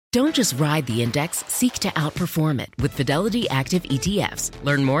Don't just ride the index, seek to outperform it with Fidelity Active ETFs.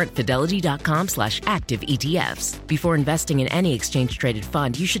 Learn more at fidelity.com/active ETFs. Before investing in any exchange-traded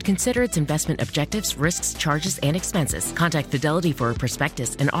fund, you should consider its investment objectives, risks, charges, and expenses. Contact Fidelity for a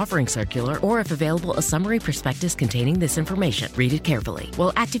prospectus, an offering circular, or if available, a summary prospectus containing this information. Read it carefully.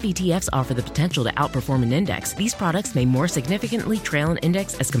 While active ETFs offer the potential to outperform an index, these products may more significantly trail an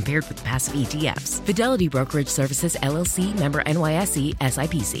index as compared with passive ETFs. Fidelity Brokerage Services, LLC, member NYSE,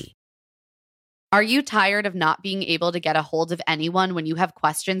 SIPC. Are you tired of not being able to get a hold of anyone when you have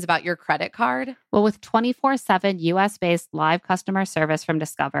questions about your credit card? Well, with 24/7 US-based live customer service from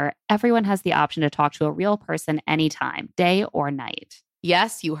Discover, everyone has the option to talk to a real person anytime, day or night.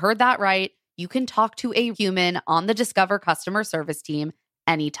 Yes, you heard that right. You can talk to a human on the Discover customer service team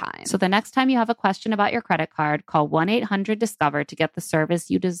anytime. So the next time you have a question about your credit card, call 1-800-DISCOVER to get the service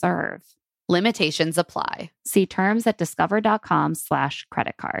you deserve. Limitations apply. See terms at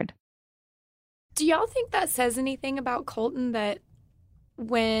discover.com/creditcard. Do y'all think that says anything about Colton, that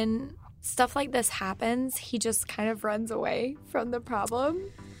when stuff like this happens, he just kind of runs away from the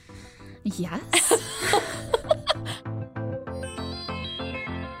problem? Yes.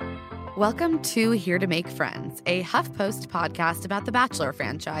 Welcome to Here to Make Friends, a HuffPost podcast about the Bachelor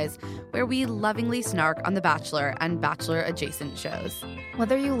franchise, where we lovingly snark on The Bachelor and Bachelor-adjacent shows.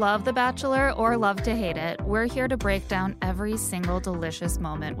 Whether you love The Bachelor or love to hate it, we're here to break down every single delicious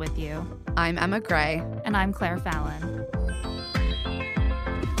moment with you. I'm Emma Gray. And I'm Claire Fallon.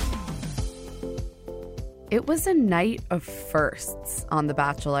 It was a night of firsts on The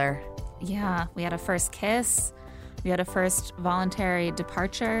Bachelor. Yeah, we had a first kiss. We had a first voluntary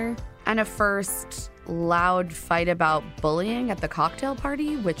departure. And a first loud fight about bullying at the cocktail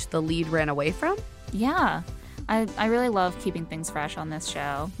party, which the lead ran away from. Yeah, I really love keeping things fresh on this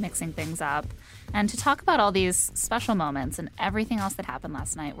show, mixing things up. And to talk about all these special moments and everything else that happened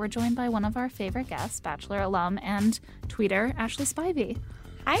last night, we're joined by one of our favorite guests, Bachelor alum and tweeter, Ashley Spivey.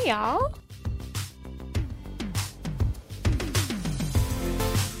 Hi, y'all.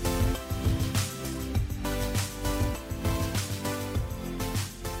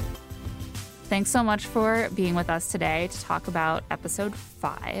 Thanks so much for being with us today to talk about episode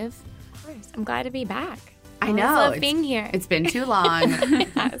 5. Of course. I'm glad to be back. I know. I love being here. It's been too long.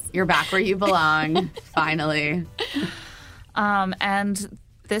 Yes. You're back where you belong, finally. And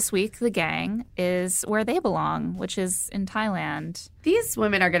this week, the gang is where they belong, which is in Thailand. These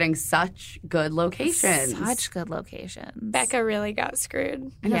women are getting such good locations. Such good locations. Becca really got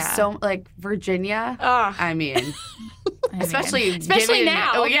screwed. I know, Yeah. so, like, Virginia. Oh. I mean, especially Especially given,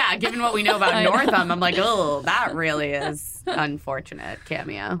 now. Oh, yeah, given what we know about Northam, I'm like, oh, that really is unfortunate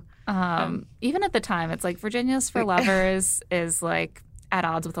cameo. Even at the time, it's like Virginia's for Lovers is like at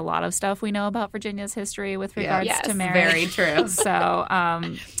odds with a lot of stuff we know about Virginia's history with regards to marriage. Very true. So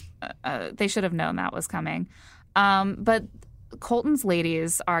they should have known that was coming. But Colton's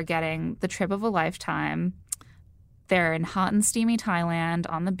ladies are getting the trip of a lifetime. They're in hot and steamy Thailand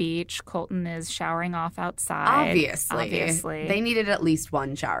on the beach. Colton is showering off outside. Obviously. They needed at least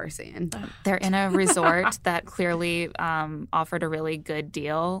one shower scene. They're in a resort that clearly offered a really good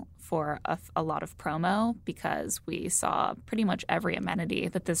deal for a lot of promo, because we saw pretty much every amenity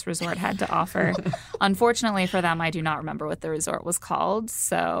that this resort had to offer. Unfortunately for them, I do not remember what the resort was called.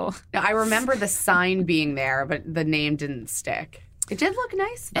 So I remember the sign being there, but the name didn't stick. It did look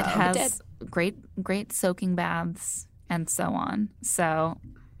nice, though. it has great soaking baths and so on. So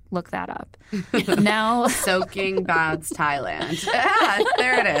look that up. Now, Soaking Baths, Thailand. Ah,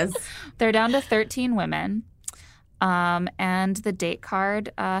 there it is. they're down to 13 women. And the date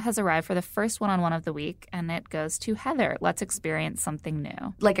card has arrived for the first one-on-one of the week, and it goes to Heather. Let's experience something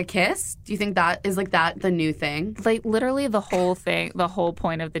new. Like a kiss? Do you think that is like that the new thing? Like literally the whole thing, the whole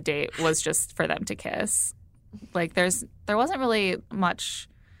point of the date was just for them to kiss. Like there wasn't really much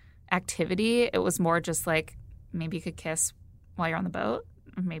activity. It was more just like maybe you could kiss while you're on the boat.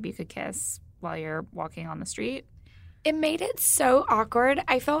 Maybe you could kiss while you're walking on the street. It made it so awkward.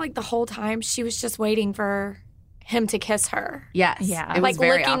 I felt like the whole time she was just waiting for him to kiss her. Yes. Yeah. It was Like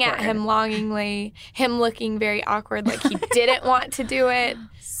very looking awkward. at him longingly, him looking very awkward, like he didn't want to do it.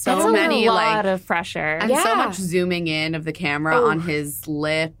 So That's many a lot like of pressure. and so Yeah. much zooming in of the camera Oh. on his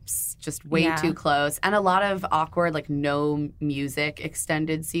lips, just way Yeah. too close, and a lot of awkward like no music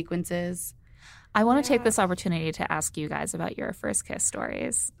extended sequences. I want to take this opportunity to ask you guys about your first kiss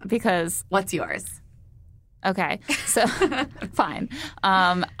stories, because What's yours? okay, so fine.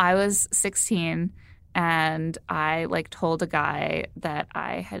 I was 16 And I like told a guy that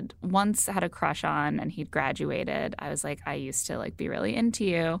I had once had a crush on and he'd graduated. I was like, I used to like be really into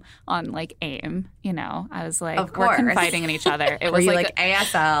you on like AIM, you know. I was like, Of we're course. confiding in each other. It Were was you like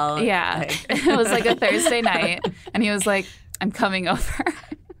ASL? yeah. Like- It was like a Thursday night and he was like, I'm coming over.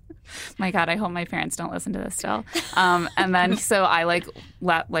 My God, I hope my parents don't listen to this still. And then so I like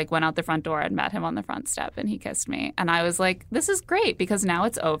went out the front door and met him on the front step and he kissed me. And I was like, this is great because now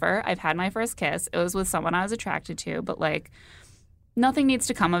it's over. I've had my first kiss. It was with someone I was attracted to, but like nothing needs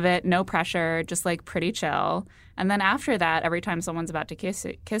to come of it. No pressure, just like pretty chill. And then after that, every time someone's about to kiss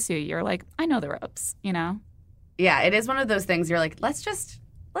you, you're like, I know the ropes, you know? Yeah, it is one of those things you're like, let's just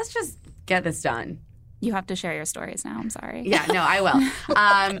get this done. You have to share your stories now. I'm sorry. Yeah, no, I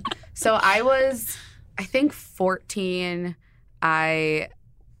will. So I was, I think, 14. I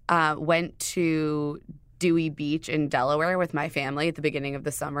went to Dewey Beach in Delaware with my family at the beginning of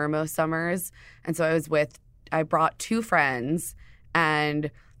the summer, most summers. And so I brought two friends,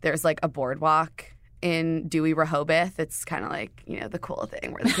 and there's like a boardwalk in Dewey Rehoboth. It's kind of like, you know, the cool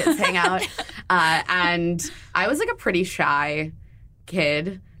thing where the kids hang out. And I was like a pretty shy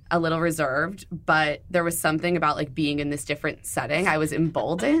kid, a little reserved, but there was something about like being in this different setting. I was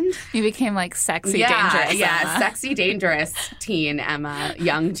emboldened. You became like sexy, dangerous. Yeah, Emma. sexy, dangerous teen Emma,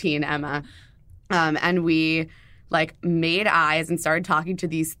 young teen Emma. And we like made eyes and started talking to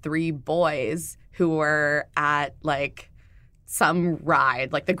these three boys who were at like some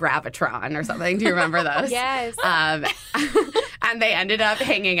ride, like the Gravitron or something. Do you remember those? Yes. And they ended up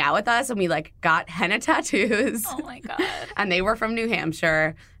hanging out with us, and we like got henna tattoos. Oh my God. And they were from New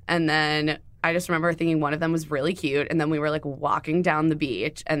Hampshire. And then I just remember thinking one of them was really cute. And then we were like walking down the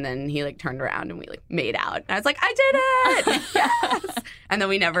beach, and then he like turned around and we like made out. And I was like, I did it! Yes! And then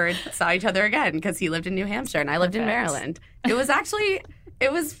we never saw each other again because he lived in New Hampshire and I lived in Maryland. It was actually,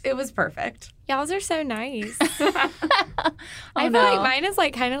 it was perfect. Y'all's are so nice. Oh, I feel no. like mine is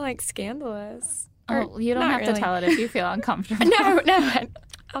like kind of like scandalous. Oh, you don't not have to really. tell it if you feel uncomfortable. No.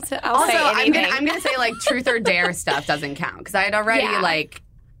 I'll say Also, anything. I'm gonna say like truth or dare stuff doesn't count because I had already Yeah. like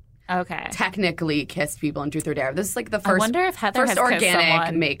Okay. technically kissed people in truth or dare. This is like the I first. wonder if Heather first has kissed organic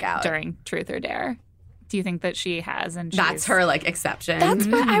someone makeout. during Truth or Dare. Do you think that she has? And That's she's- her like exception. That's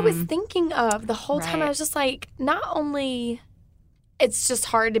what I was thinking of the whole time. Right. I was just like, not only it's just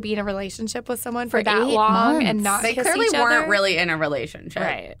hard to be in a relationship with someone for For that 8 long and months. not They kiss clearly each weren't other. really in a relationship.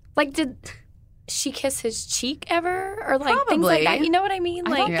 Right. Like, did she kiss his cheek ever, or like things like Probably. that? You know what I mean? I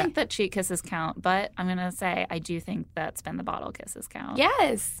Like, don't think that cheek kisses count, but I'm gonna say I do think that spin the bottle kisses count.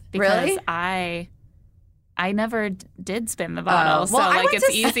 yes. Because Really? I never did spin the bottle, so well, I like went it's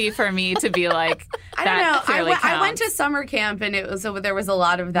to- easy for me to be like I that don't know. clearly I went to counts. summer camp, and it was so there was a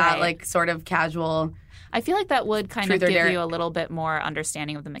lot of that Right. like sort of casual. I feel like that would kind Truth of or give dare. you a little bit more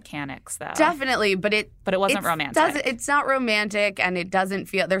understanding of the mechanics, though. Definitely, but it wasn't romantic. It's not romantic, and it doesn't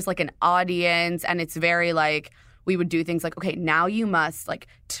feel there's like an audience, and it's very like we would do things like, okay, now you must like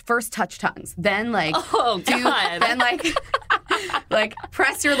first touch tongues, then like Oh, God. then like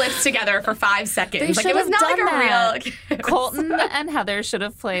press your lips together for 5 seconds. They Like should it was have not like done a that. real kiss. Colton and Heather should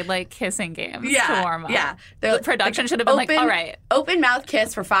have played like kissing games to warm up. Yeah, The production should have been like, all right. open mouth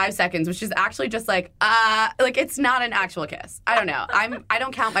kiss for 5 seconds, which is actually just like it's not an actual kiss. I don't know. I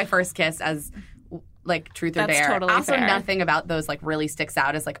don't count my first kiss as like truth or That's dare. totally Also, fair. nothing about those like really sticks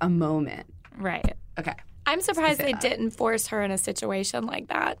out as like a moment. Right. Okay. I'm surprised say they that. didn't force her in a situation like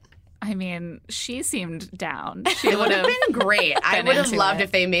that. I mean, she seemed down. She It would have been great. I been would have into loved it.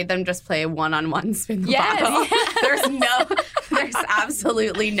 if they made them just play one-on-one spin the Yes. bottle. There's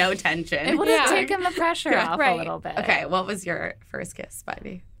absolutely no tension. It would have Yeah. taken the pressure off Right. a little bit. Okay, what was your first kiss,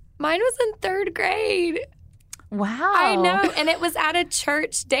 Spivey? Mine was in 3rd grade. Wow. I know, and it was at a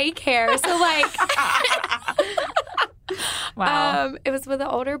church daycare. So like, Wow. it was with an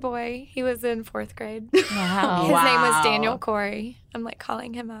older boy. He was in 4th grade. Wow. His name was Wow. Daniel Corey. I'm like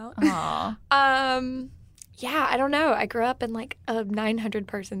calling him out. Aw. Yeah, I don't know. I grew up in like a 900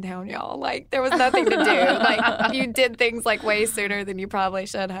 person town, y'all. Like there was nothing to do. Like you did things like way sooner than you probably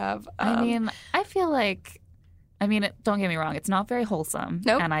should have. I mean, I feel like, don't get me wrong, it's not very wholesome.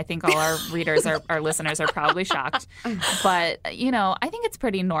 Nope. And I think all our readers, our listeners are probably shocked. But, I think it's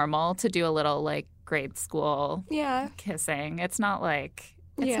pretty normal to do a little like grade school yeah, kissing. It's not like,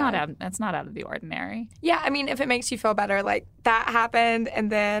 it's Yeah. not out of the ordinary. yeah. I mean, if it makes you feel better, like that happened, and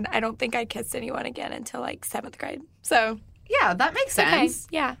then I don't think I kissed anyone again until like 7th grade. So Yeah, that makes okay, sense.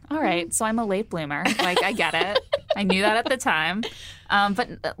 yeah. All right, so I'm a late bloomer. Like, I get it. I knew that at the time.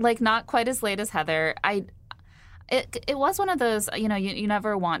 But, like, not quite as late as Heather. It was one of those, you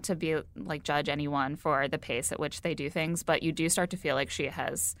never want to be, like, judge anyone for the pace at which they do things, but you do start to feel like she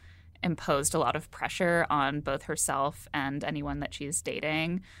has imposed a lot of pressure on both herself and anyone that she's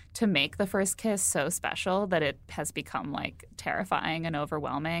dating to make the first kiss so special that it has become like terrifying and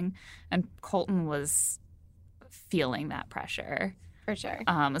overwhelming. And Colton was feeling that pressure. For sure.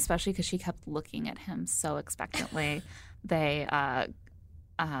 Especially because she kept looking at him so expectantly. They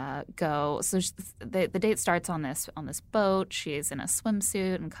go. So the date starts on this boat. She's in a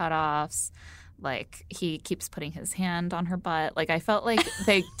swimsuit and cutoffs. Like, he keeps putting his hand on her butt. Like, I felt like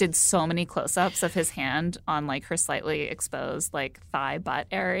they did so many close-ups of his hand on, like, her slightly exposed, like, thigh butt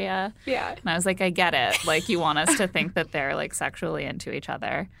area. Yeah. And I was like, I get it. Like, you want us to think that they're, like, sexually into each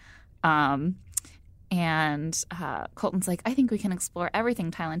other. And Colton's like, I think we can explore everything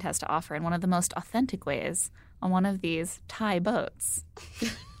Thailand has to offer in one of the most authentic ways on one of these Thai boats.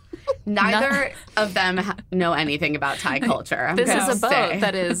 Neither of them know anything about Thai culture. This is a boat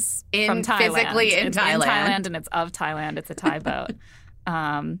that is from Thailand. Physically in it's Thailand. in Thailand, and it's of Thailand. It's a Thai boat.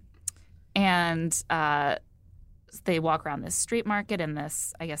 They walk around this street market in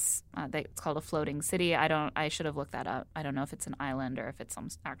this, I guess it's called a floating city. I should have looked that up. I don't know if it's an island or if it's some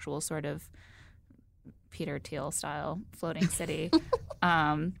actual sort of Peter Thiel style floating city.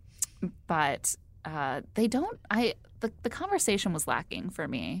 But they don't. The conversation was lacking for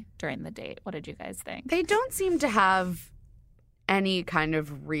me during the date. What did you guys think? They don't seem to have any kind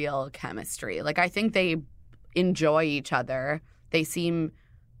of real chemistry. Like, I think they enjoy each other. They seem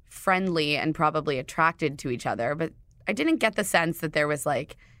friendly and probably attracted to each other. But I didn't get the sense that there was,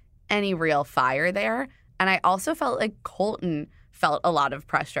 like, any real fire there. And I also felt like Colton felt a lot of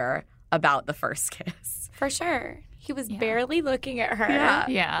pressure about the first kiss. For sure. He was barely looking at her.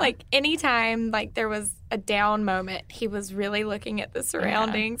 Yeah. Like, anytime, like, there was a down moment, he was really looking at the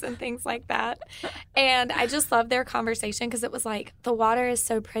surroundings and things like that. And I just loved their conversation because it was like, the water is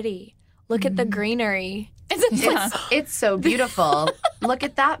so pretty. Look at the greenery. It's so beautiful. Look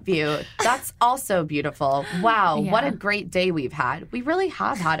at that view. That's also beautiful. Wow, what a great day we've had. We really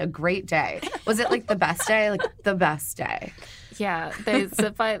have had a great day. Was it like the best day? Like the best day. Yeah, they're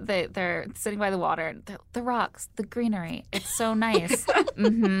sitting by the water, and the rocks, the greenery. It's so nice.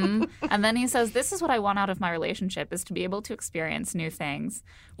 And then he says, "This is what I want out of my relationship: is to be able to experience new things,"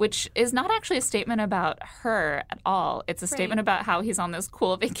 which is not actually a statement about her at all. It's a statement about how he's on this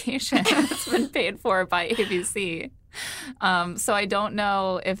cool vacation that's been paid for by ABC. So I don't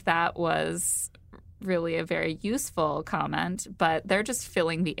know if that was really a very useful comment, but they're just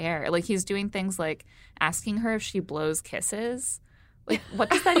filling the air. Like, he's doing things like asking her if she blows kisses. Like, what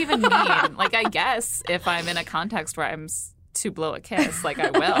does that even mean? Like, I guess if I'm in a context where I'm to blow a kiss, like,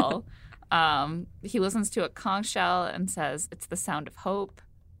 I will. He listens to a conch shell and says, "It's the sound of hope."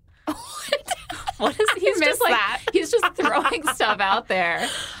 What is he's just like that. He's just throwing stuff out there.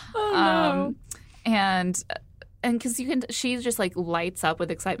 Oh, no. And because she just like lights up with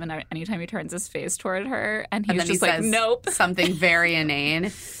excitement anytime he turns his face toward her, and he's just like, "Nope," something very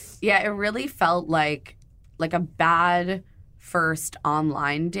inane. Yeah, it really felt like a bad first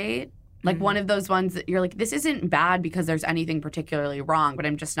online date. Like one of those ones that you're like, this isn't bad because there's anything particularly wrong, but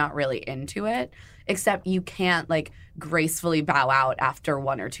I'm just not really into it. Except you can't like gracefully bow out after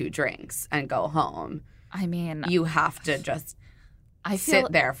one or two drinks and go home. I mean, you have to just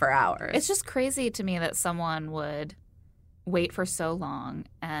sit there for hours. It's just crazy to me that someone would wait for so long.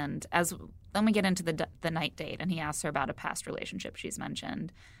 And then we get into the night date, and he asks her about a past relationship she's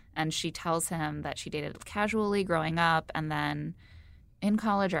mentioned. And she tells him that she dated casually growing up, and then in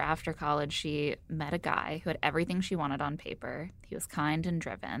college or after college, she met a guy who had everything she wanted on paper. He was kind and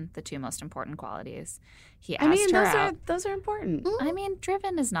driven, the two most important qualities. He asked her out. Those are important. I mean,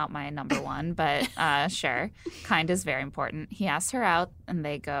 driven is not my number one, but sure. Kind is very important. He asked her out, and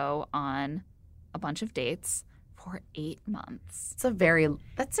they go on a bunch of dates for 8 months.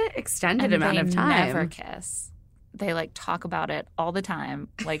 That's an extended amount of time. They never kiss. They, like, talk about it all the time.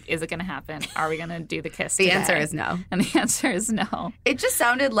 Like, is it going to happen? Are we going to do the kiss today? The answer is no. And the answer is no. It just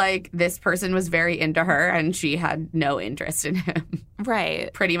sounded like this person was very into her and she had no interest in him.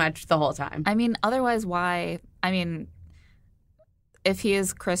 Right. Pretty much the whole time. I mean, otherwise, why? I mean, if he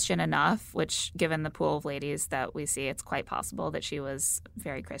is Christian enough, which given the pool of ladies that we see, it's quite possible that she was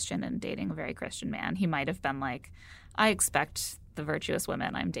very Christian and dating a very Christian man. He might have been like, I expect the virtuous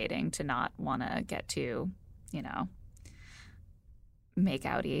women I'm dating to not want to get too, make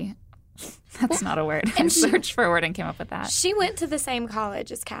outy. That's not a word. I searched for a word and came up with that. She went to the same college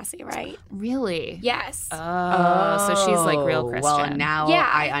as Cassie, right? Really? Yes. Oh, so she's like real Christian. Well, now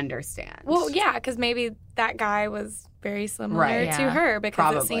I understand. Well, yeah, because maybe that guy was very similar to her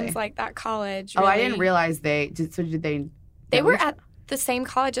because it seems like that college. Really, I didn't realize they did. So did they? They were at the same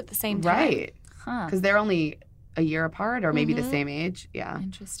college at the same time. Right. Because they're only a year apart or maybe the same age. Yeah.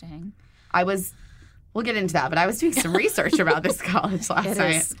 Interesting. We'll get into that, but I was doing some research about this college last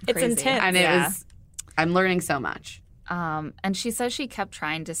night. It's intense. And I'm learning so much. And she says she kept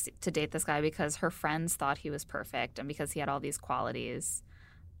trying to date this guy because her friends thought he was perfect and because he had all these qualities,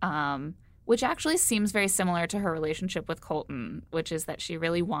 which actually seems very similar to her relationship with Colton, which is that she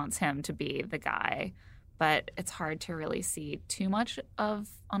really wants him to be the guy. But it's hard to really see too much of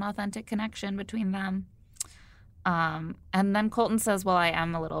an authentic connection between them. And then Colton says, well, I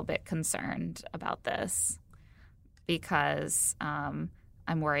am a little bit concerned about this because I'm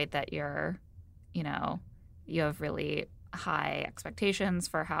worried that you have really high expectations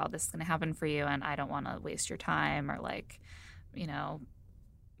for how this is going to happen for you, and I don't want to waste your time or,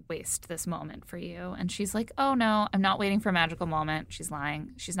 waste this moment for you. And she's like, oh, no, I'm not waiting for a magical moment. She's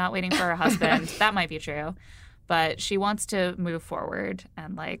lying. She's not waiting for her husband. That might be true. But she wants to move forward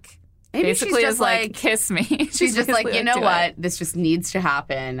and, Maybe basically she's just is like, kiss me. She's just like, you know what? This just needs to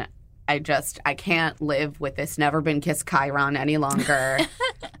happen. I can't live with this never been kissed Chiron any longer.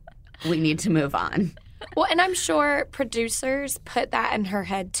 We need to move on. Well, and I'm sure producers put that in her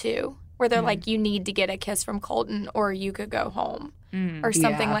head, too, where they're like, you need to get a kiss from Colton or you could go home or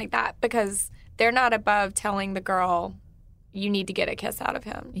something like that, because they're not above telling the girl you need to get a kiss out of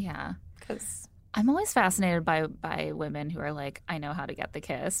him. Yeah. Because I'm always fascinated by women who are like, I know how to get the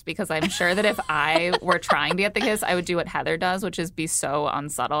kiss, because I'm sure that if I were trying to get the kiss, I would do what Heather does, which is be so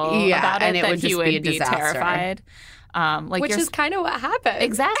unsubtle about it and it that would just he would be a be disaster. terrified. which is kind of what happened.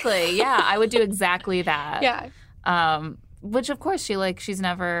 Exactly. Yeah, I would do exactly that. Yeah. Which, of course, she's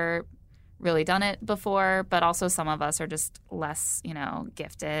never really done it before, but also some of us are just less,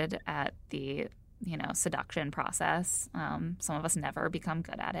 gifted at the, seduction process. Some of us never become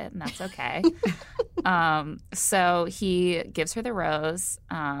good at it, and that's okay. So he gives her the rose,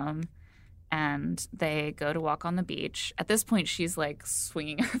 and they go to walk on the beach. At this point, she's like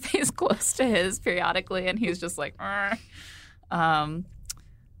swinging her face close to his periodically, and he's just like,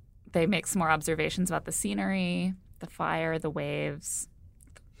 they make some more observations about the scenery, the fire, the waves,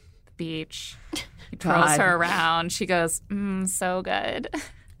 the beach. He twirls her around. She goes, so good.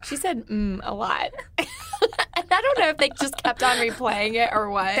 She said a lot. And I don't know if they just kept on replaying it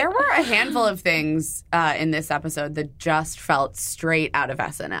or what. There were a handful of things in this episode that just felt straight out of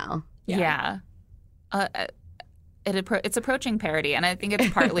SNL. Yeah. It's approaching parody, and I think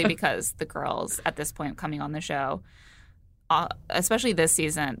it's partly because the girls at this point coming on the show, especially this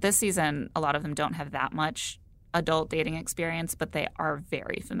season, a lot of them don't have that much adult dating experience, but they are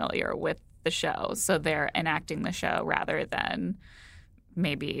very familiar with the show. So they're enacting the show rather than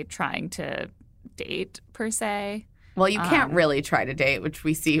maybe trying to date per se. Well, you can't really try to date, which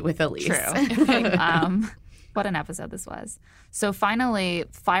we see with Elise. True. What an episode this was. So finally,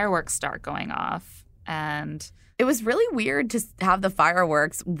 fireworks start going off, and it was really weird to have the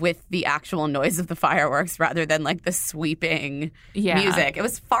fireworks with the actual noise of the fireworks rather than like the sweeping music. It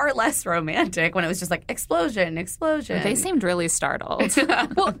was far less romantic when it was just like explosion, explosion. They seemed really startled.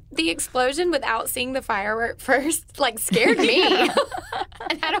 Well, the explosion without seeing the firework first scared me.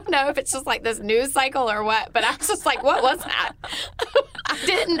 And I don't know if it's just this news cycle or what, but I was just like, what was that? I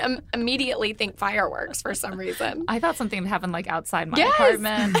didn't immediately think fireworks for some reason. I thought something happened outside my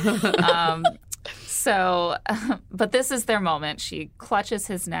apartment. So, but this is their moment. She clutches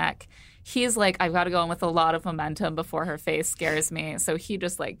his neck. He's like, I've got to go in with a lot of momentum before her face scares me. So he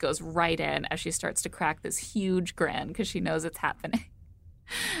just goes right in as she starts to crack this huge grin because she knows it's happening.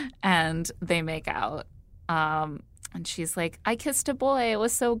 And they make out. And she's like, I kissed a boy. It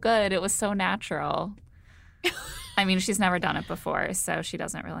was so good. It was so natural. I mean, she's never done it before, so she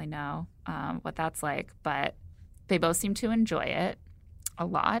doesn't really know what that's like. But they both seem to enjoy it a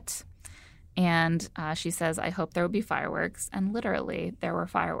lot. And she says, I hope there will be fireworks. And literally, there were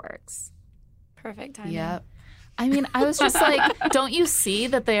fireworks. Perfect timing. Yep. I mean, I was just like, don't you see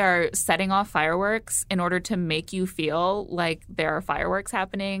that they are setting off fireworks in order to make you feel like there are fireworks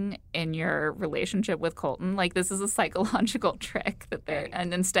happening in your relationship with Colton? This is a psychological trick that they're,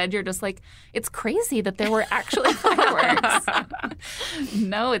 and instead you're just like, it's crazy that there were actually fireworks.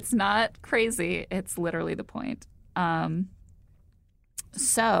 No, it's not crazy. It's literally the point.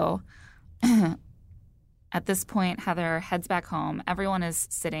 So at this point, Heather heads back home. Everyone is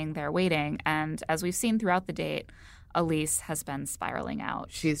sitting there waiting. And as we've seen throughout the date, Elise has been spiraling out.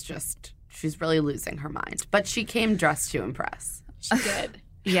 She's really losing her mind. But she came dressed to impress. She did.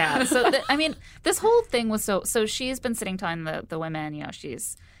 Yeah. So, this whole thing was so she's been sitting telling the women,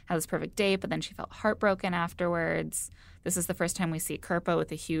 she's had this perfect date, but then she felt heartbroken afterwards. This is the first time we see Kirpa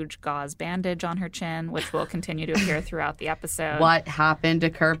with a huge gauze bandage on her chin, which will continue to appear throughout the episode. What happened to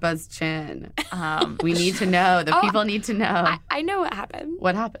Kirpa's chin? We need to know. The people need to know. I know what happened.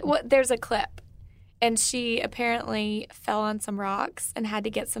 What happened? There's a clip. And she apparently fell on some rocks and had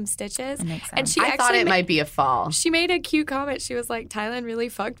to get some stitches. That makes sense. And she I thought it might be a fall. She made a cute comment. She was like, Thailand really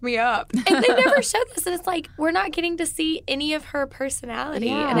fucked me up. And they never showed this. And it's like, we're not getting to see any of her personality.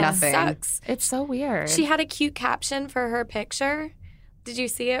 Yeah. And Nothing. it sucks. It's so weird. She had a cute caption for her picture. Did you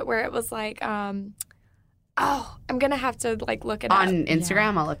see it? Where it was like, I'm going to have to look it up. On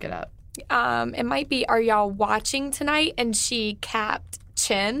Instagram, I'll look it up. It might be, are y'all watching tonight? And she capped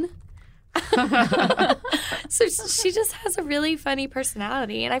chin. So she just has a really funny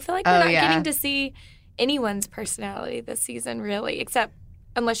personality, and I feel like we're not getting to see anyone's personality this season, really, except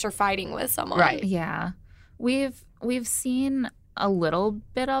unless you're fighting with someone. Right. Yeah. We've seen a little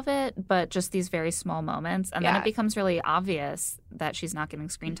bit of it, but just these very small moments, and then it becomes really obvious that she's not getting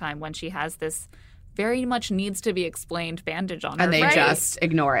screen time when she has this very much needs to be explained bandage on her And they face. just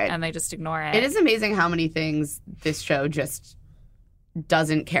ignore it. And they just ignore it. It is amazing how many things this show just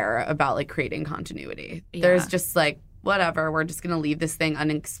doesn't care about, creating continuity. Yeah. There's just whatever, we're just going to leave this thing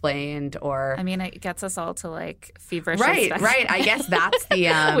unexplained, or... it gets us all to, feverish Right. I guess that's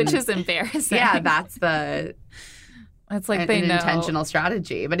the... which is embarrassing. Yeah, that's the... It's an they know. intentional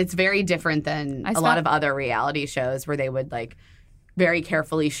strategy. But it's very different than a lot of other reality shows where they would, very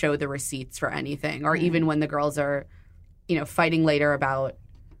carefully show the receipts for anything. Or even when the girls are, fighting later about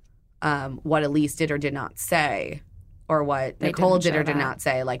what Elise did or did not say, or what Nicole did or did not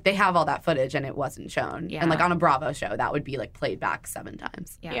say. They have all that footage and it wasn't shown. Yeah. And on a Bravo show, that would be played back 7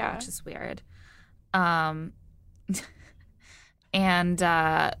 times. Yeah, which is weird.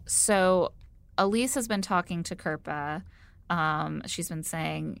 So Elise has been talking to Kirpa. She's been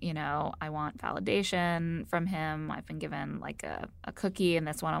saying, I want validation from him. I've been given a cookie in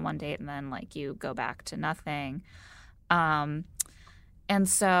this one-on-one date, and then you go back to nothing. And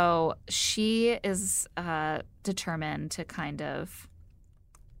so she is determined to kind of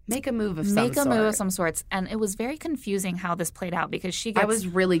make a move of some sorts. And it was very confusing how this played out because she gets I was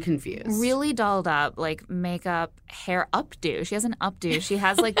really confused. Really dolled up, makeup, hair updo. She has an updo. She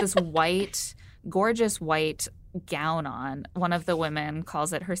has this white, gorgeous white gown on. One of the women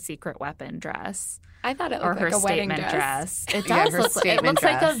calls it her secret weapon dress. I thought it or looked her like a wedding statement dress. It Yeah, does her look. It statement looks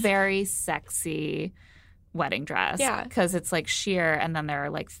like a dress. very sexy wedding dress. Yeah. Because it's sheer, and then there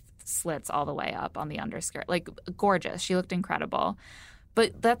are slits all the way up on the underskirt. Gorgeous. She looked incredible.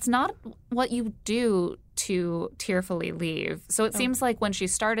 But that's not what you do to tearfully leave. So it seems like when she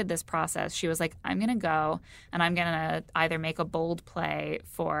started this process, she was like, I'm going to go and I'm going to either make a bold play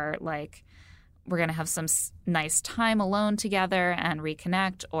for we're going to have some nice time alone together and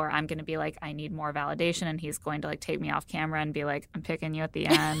reconnect, or I'm going to be I need more validation, and he's going to take me off camera and be I'm picking you at the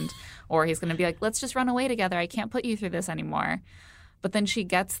end. Or he's going to be let's just run away together. I can't put you through this anymore. But then she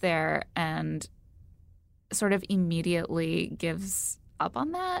gets there and sort of immediately gives up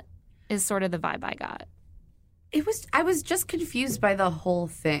on that is sort of the vibe I got. I was just confused by the whole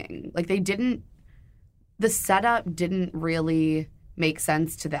thing. The setup didn't really make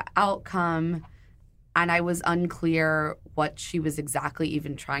sense to the outcome. And I was unclear what she was exactly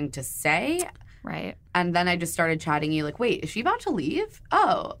even trying to say. Right. And then I just started chatting you wait, is she about to leave?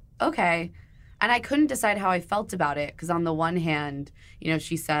 Oh, okay. And I couldn't decide how I felt about it because on the one hand,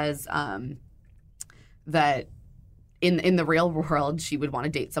 she says that in the real world, she would want to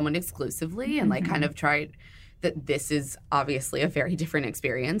date someone exclusively and kind of try that this is obviously a very different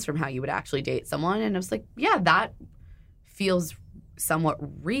experience from how you would actually date someone. And I was yeah, that feels somewhat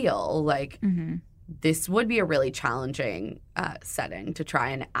real. This would be a really challenging setting to try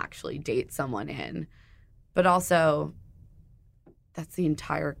and actually date someone in. But also, that's the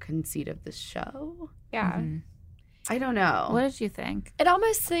entire conceit of the show. Yeah. Mm-hmm. I don't know. What did you think? It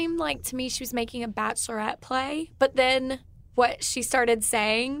almost seemed to me she was making a bachelorette play, but then what she started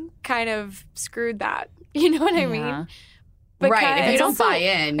saying kind of screwed that. You know what I mean? Right. If you don't buy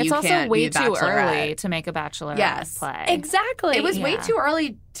in, it's you also can't way be a too bachelorette. early to make a bachelorette Yes. play. Exactly. It was way too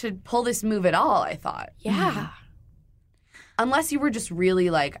early to pull this move at all, I thought. Yeah. Unless you were just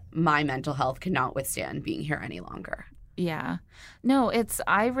really my mental health cannot withstand being here any longer. Yeah. No,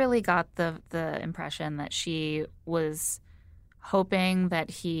 I really got the impression that she was hoping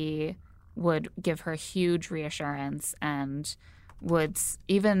that he would give her huge reassurance and would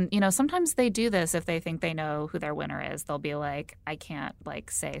even, sometimes they do this if they think they know who their winner is. They'll be like, I can't like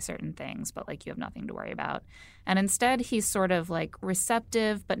say certain things, but like you have nothing to worry about. And instead he's sort of like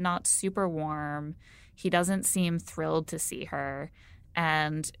receptive, but not super warm. He doesn't seem thrilled to see her.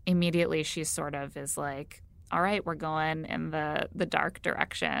 And immediately she sort of is like, all right, we're going in the dark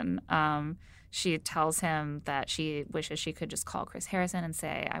direction. She tells him that she wishes she could just call Chris Harrison and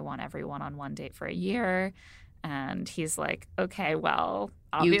say, I want every one-on-one date for a year. And he's like, okay, well,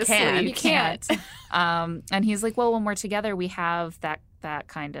 obviously you can't. And he's like, well, when we're together, we have that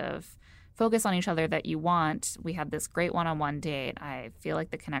kind of focus on each other that you want. We had this great one-on-one date. I feel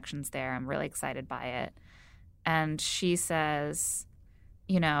like the connection's there. I'm really excited by it. And she says,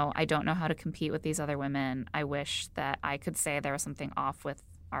 I don't know how to compete with these other women. I wish that I could say there was something off with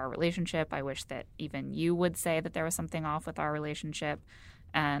our relationship. I wish that even you would say that there was something off with our relationship.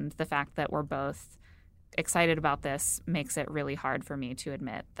 And the fact that we're both excited about this makes it really hard for me to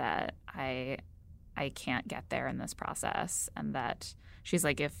admit that I can't get there in this process. And that she's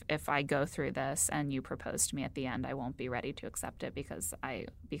like, if I go through this and you propose to me at the end, I won't be ready to accept it because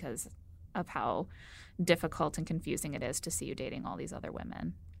of how difficult and confusing it is to see you dating all these other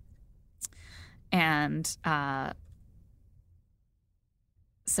women. And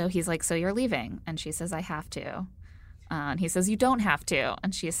so he's like, so you're leaving? And she says, I have to. And he says, you don't have to.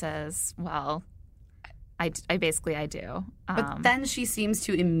 And she says, well, I do. But then she seems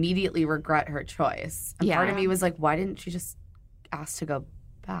to immediately regret her choice. And part of me was like, why didn't she just ask to go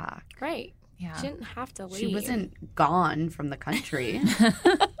back? Right. Yeah. She didn't have to leave. She wasn't gone from the country.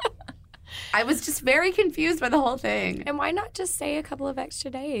 I was just very confused by the whole thing. And why not just stay a couple of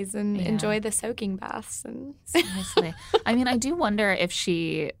extra days and enjoy the soaking baths? And seriously. I mean, I do wonder if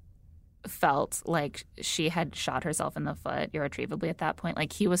she felt like she had shot herself in the foot irretrievably at that point.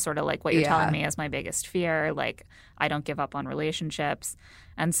 Like he was sort of like, what you're telling me is my biggest fear. Like I don't give up on relationships.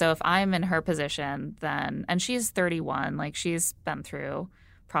 And so if I'm in her position then, and she's 31, like she's been through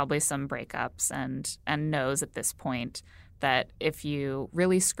probably some breakups and knows at this point that if you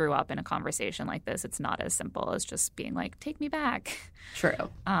really screw up in a conversation like this, it's not as simple as just being like, take me back. True.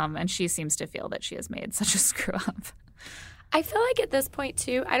 And she seems to feel that she has made such a screw up. I feel like at this point,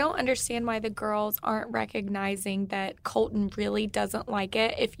 too, I don't understand why the girls aren't recognizing that Colton really doesn't like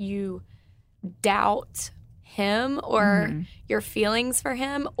it if you doubt him or your feelings for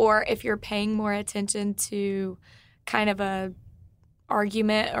him, or if you're paying more attention to kind of a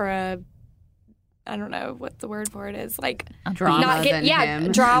argument or I don't know what the word for it is, like drama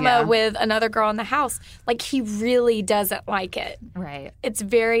drama with another girl in the house. Like he really doesn't like it. Right. It's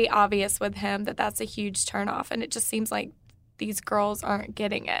very obvious with him that that's a huge turnoff, and it just seems like these girls aren't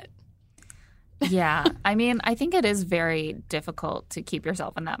getting it. Yeah. I mean, I think it is very difficult to keep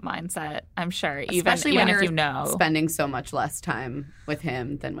yourself in that mindset, I'm sure, especially even when if you know. Spending so much less time with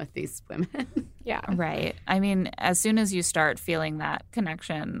him than with these women. Yeah. Right. I mean, as soon as you start feeling that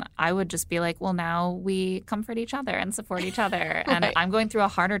connection, I would just be like, well, now we comfort each other and support each other. And Right. I'm going through a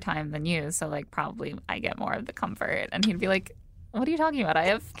harder time than you, so like probably I get more of the comfort. And he'd be like, what are you talking about? I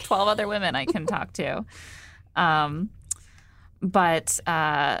have 12 other women I can talk to. But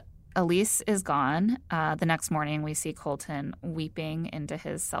Elise is gone. The next morning, we see Colton weeping into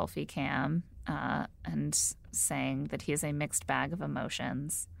his selfie cam and saying that he is a mixed bag of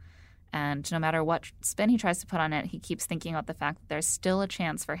emotions. And no matter what spin he tries to put on it, he keeps thinking about the fact that there's still a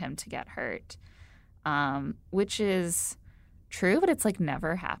chance for him to get hurt, which is true, but it's like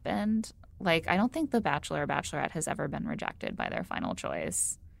never happened. Like, I don't think the Bachelor or Bachelorette has ever been rejected by their final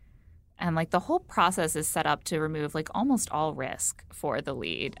choice. And, like, the whole process is set up to remove, like, almost all risk for the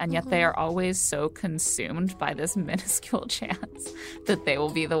lead. And yet they are always so consumed by this minuscule chance that they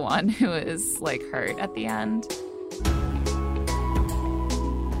will be the one who is, like, hurt at the end.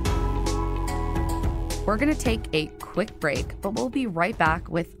 We're going to take a quick break, but we'll be right back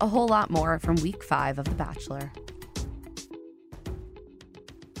with a whole lot more from week 5 of The Bachelor.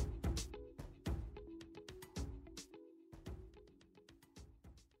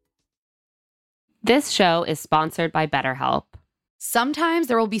 This show is sponsored by BetterHelp. Sometimes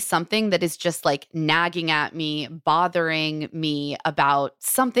there will be something that is just like nagging at me, bothering me about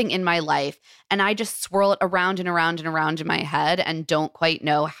something in my life, and I just swirl it around and around and around in my head and don't quite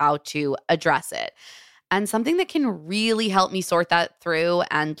know how to address it. And something that can really help me sort that through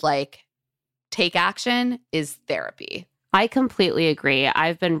and like take action is therapy. I completely agree.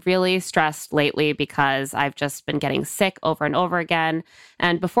 I've been really stressed lately because I've just been getting sick over and over again.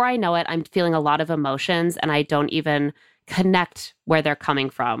 And before I know it, I'm feeling a lot of emotions and I don't even connect where they're coming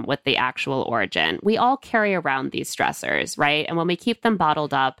from with the actual origin. We all carry around these stressors, right? And when we keep them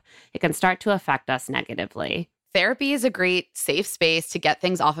bottled up, it can start to affect us negatively. Therapy is a great, safe space to get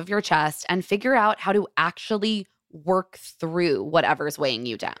things off of your chest and figure out how to actually work through whatever's weighing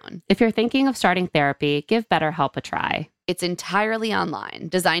you down. If you're thinking of starting therapy, give BetterHelp a try. It's entirely online,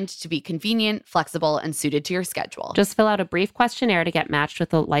 designed to be convenient, flexible, and suited to your schedule. Just fill out a brief questionnaire to get matched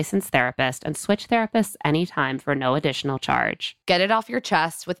with a licensed therapist and switch therapists anytime for no additional charge. Get it off your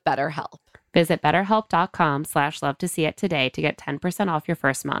chest with BetterHelp. Visit betterhelp.com/lovetoseeit today to get 10% off your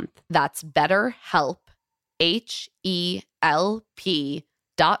first month. That's BetterHelp,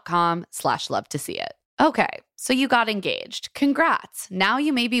 HELP.com/lovetoseeit. Okay, so you got engaged. Congrats. Now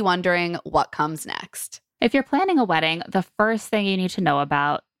you may be wondering what comes next. If you're planning a wedding, the first thing you need to know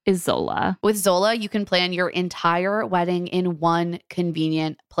about is Zola. With Zola, you can plan your entire wedding in one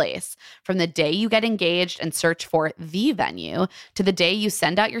convenient place. From the day you get engaged and search for the venue to the day you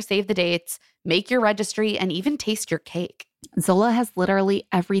send out your save the dates, make your registry, and even taste your cake. Zola has literally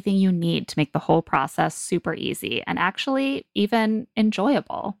everything you need to make the whole process super easy and actually even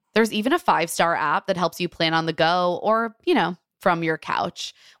enjoyable. There's even a 5-star app that helps you plan on the go or, from your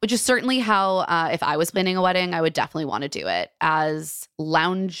couch, which is certainly how, if I was planning a wedding, I would definitely want to do it as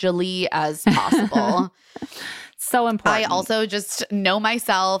loungily as possible. So important. I also just know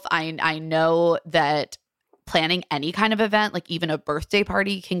myself. I know that planning any kind of event, like even a birthday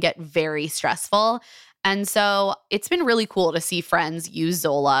party, can get very stressful. And so it's been really cool to see friends use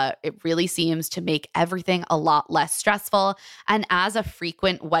Zola. It really seems to make everything a lot less stressful. And as a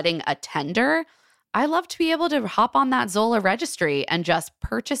frequent wedding attender, I love to be able to hop on that Zola registry and just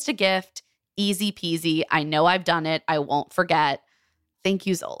purchase a gift. Easy peasy. I know I've done it. I won't forget. Thank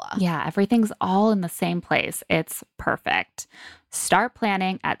you, Zola. Yeah, everything's all in the same place. It's perfect. Start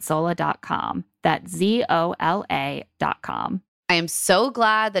planning at Zola.com. That's ZOLA.com. I am so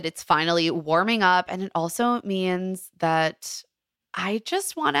glad that it's finally warming up, and it also means that I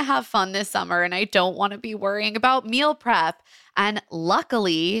just want to have fun this summer and I don't want to be worrying about meal prep. And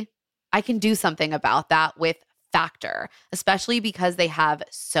luckily, I can do something about that with Factor, especially because they have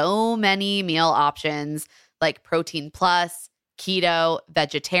so many meal options like Protein Plus, keto,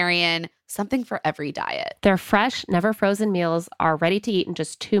 vegetarian, something for every diet. Their fresh, never frozen meals are ready to eat in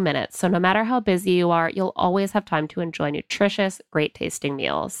just 2 minutes. So no matter how busy you are, you'll always have time to enjoy nutritious, great tasting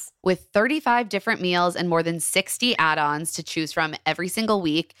meals. With 35 different meals and more than 60 add-ons to choose from every single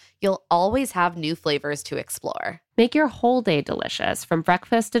week, you'll always have new flavors to explore. Make your whole day delicious. From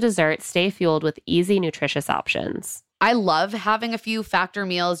breakfast to dessert, stay fueled with easy, nutritious options. I love having a few Factor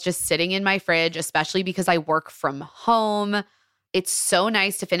meals just sitting in my fridge, especially because I work from home. It's so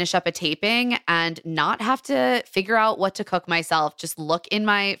nice to finish up a taping and not have to figure out what to cook myself. Just look in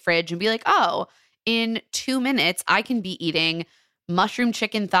my fridge and be like, oh, in 2 minutes, I can be eating mushroom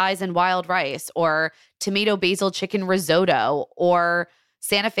chicken thighs and wild rice, or tomato basil chicken risotto, or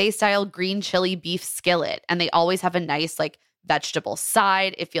Santa Fe style green chili beef skillet. And they always have a nice vegetable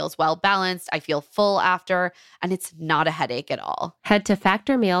side. It feels well balanced. I feel full after, and it's not a headache at all. Head to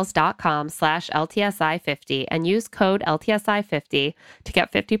factormeals.com/LTSI50 and use code LTSI50 to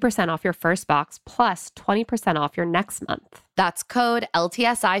get 50% off your first box plus 20% off your next month. That's code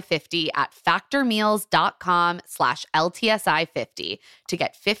LTSI50 at factormeals.com/LTSI50 to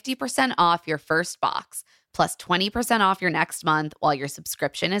get 50% off your first box plus 20% off your next month while your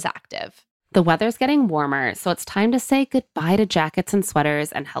subscription is active. The weather's getting warmer, so it's time to say goodbye to jackets and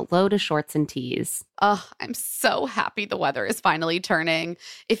sweaters and hello to shorts and tees. Oh, I'm so happy the weather is finally turning.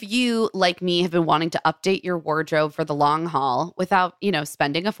 If you, like me, have been wanting to update your wardrobe for the long haul without,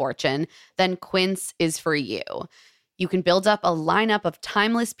 spending a fortune, then Quince is for you. You can build up a lineup of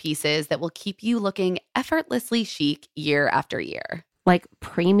timeless pieces that will keep you looking effortlessly chic year after year. Like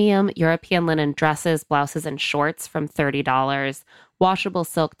premium European linen dresses, blouses, and shorts from $30, washable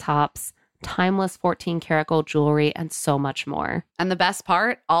silk tops, timeless 14-karat gold jewelry, and so much more. And the best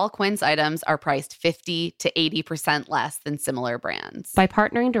part, all Quince items are priced 50 to 80% less than similar brands. By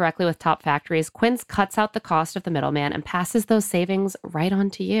partnering directly with top factories, Quince cuts out the cost of the middleman and passes those savings right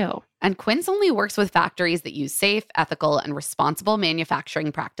on to you. And Quince only works with factories that use safe, ethical, and responsible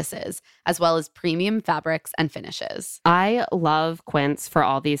manufacturing practices, as well as premium fabrics and finishes. I love Quince for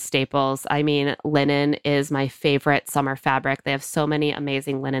all these staples. I mean, linen is my favorite summer fabric. They have so many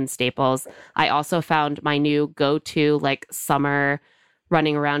amazing linen staples. I also found my new go-to summer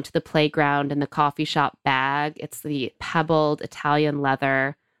running around to the playground and the coffee shop bag. It's the pebbled Italian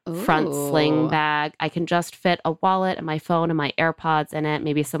leather front sling bag. I can just fit a wallet and my phone and my AirPods in it,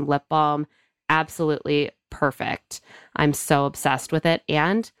 maybe some lip balm. Absolutely perfect. I'm so obsessed with it.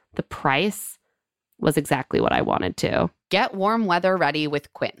 And the price, was exactly what I wanted to. Get warm weather ready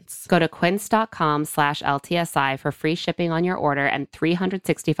with Quince. Go to quince.com/LTSI for free shipping on your order and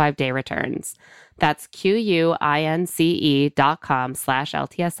 365-day returns. That's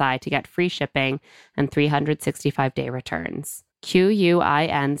QUINCE.com/LTSI to get free shipping and 365-day returns.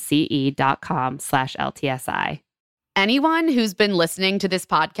 QUINCE.com/LTSI. Anyone who's been listening to this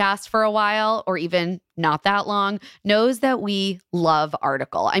podcast for a while, or even not that long, knows that we love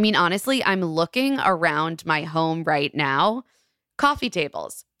Article. I mean, honestly, I'm looking around my home right now. Coffee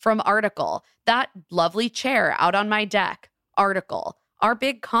tables from Article. That lovely chair out on my deck, Article. Our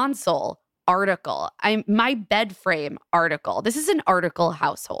big console, Article. My bed frame, Article. This is an Article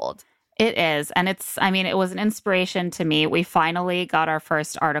household. It is. And it was an inspiration to me. We finally got our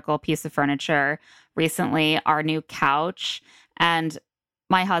first Article piece of furniture recently, our new couch. And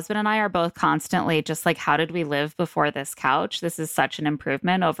my husband and I are both constantly just like, how did we live before this couch? This is such an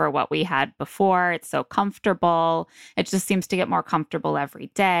improvement over what we had before. It's so comfortable. It just seems to get more comfortable every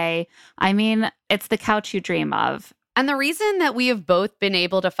day. I mean, it's the couch you dream of. And the reason that we have both been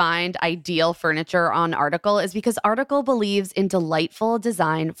able to find ideal furniture on Article is because Article believes in delightful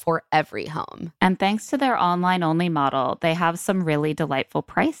design for every home. And thanks to their online-only model, they have some really delightful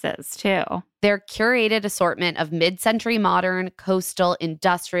prices, too. Their curated assortment of mid-century modern, coastal,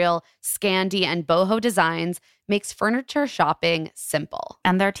 industrial, Scandi, and boho designs makes furniture shopping simple.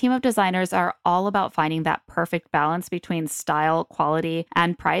 And their team of designers are all about finding that perfect balance between style, quality,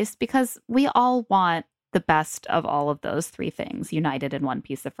 and price, because we all want the best of all of those three things united in one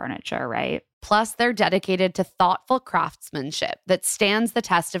piece of furniture, right? Plus, they're dedicated to thoughtful craftsmanship that stands the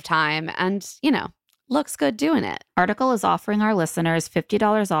test of time and, looks good doing it. Article is offering our listeners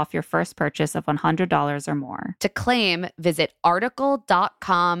 $50 off your first purchase of $100 or more. To claim, visit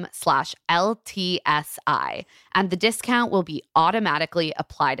article.com/LTSI, and the discount will be automatically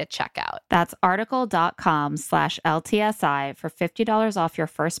applied at checkout. That's article.com/LTSI for $50 off your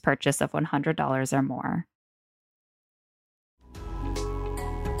first purchase of $100 or more.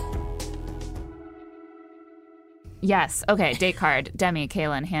 Yes. Okay. Date card. Demi,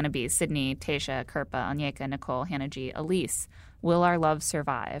 Kaylin, Hannah B, Sydney, Tasha, Kirpa, Onyeka, Nicole, Hannah G, Elise. Will our love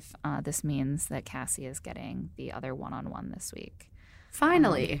survive? This means that Cassie is getting the other one-on-one this week.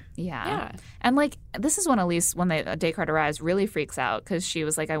 Finally. Yeah. And this is when Elise, when the date card arrives, really freaks out because she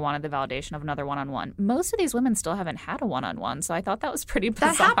was like, I wanted the validation of another one-on-one. Most of these women still haven't had a one-on-one, so I thought that was pretty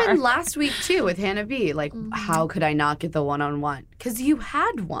bizarre. That happened last week too with Hannah B. How could I not get the one-on-one? Because you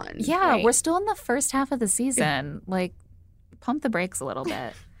had one. Yeah, right? We're still in the first half of the season. Pump the brakes a little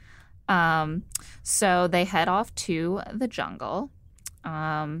bit. So they head off to the jungle.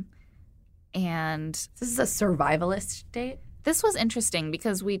 And this is a survivalist date? This was interesting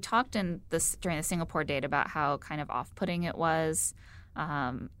because we talked during the Singapore date about how kind of off-putting it was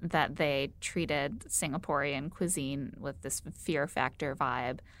that they treated Singaporean cuisine with this fear factor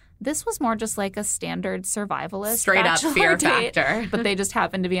vibe. This was more just like a standard survivalist straight up fear date, factor. But they just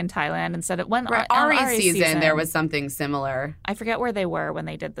happened to be in Thailand instead of when Ari's season there was something similar. I forget where they were when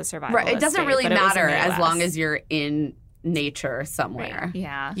they did the survivalist. Right. It doesn't date, really matter as long as as you're in nature somewhere. Right.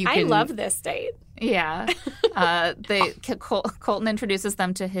 Yeah. I love this date. Yeah. Colton introduces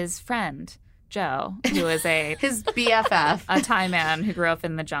them to his friend, Joe, who is his BFF, a Thai man who grew up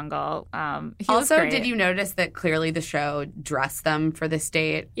in the jungle. Also, did you notice that clearly the show dressed them for this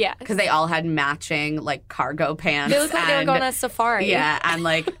date? Yeah. Because they all had matching cargo pants. They looked like they were going on a safari. Yeah, and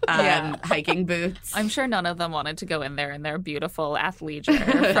hiking boots. I'm sure none of them wanted to go in there in their beautiful athleisure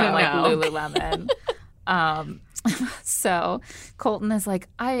from Lululemon. So Colton is like,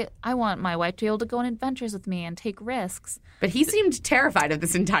 I want my wife to be able to go on adventures with me and take risks. But he seemed terrified of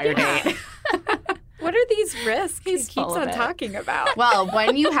this entire date. What are these risks he keeps on talking about? Well,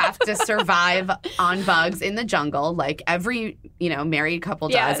 when you have to survive on bugs in the jungle, like every married couple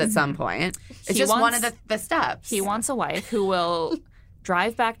does at some point, it's just one of the steps. He wants a wife who will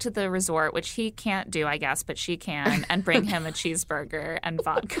drive back to the resort, which he can't do, I guess, but she can, and bring him a cheeseburger and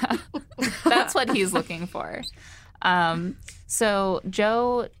vodka. That's what he's looking for. So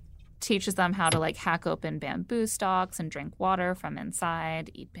Joe teaches them how to hack open bamboo stalks and drink water from inside,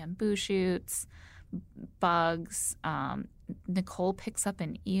 eat bamboo shoots, bugs. Nicole picks up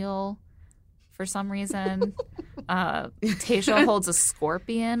an eel for some reason. Tasha holds a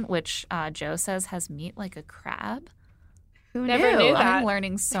scorpion, which Joe says has meat like a crab. Who Never knew that. I'm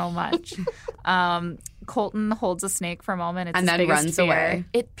learning so much. Colton holds a snake for a moment. It's and his then biggest runs fear. away.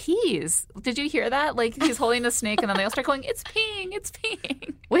 It pees. Did you hear that? He's holding the snake, and then they all start going, it's peeing, it's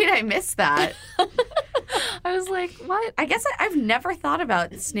peeing. Wait, I missed that. I was like, what? I guess I've never thought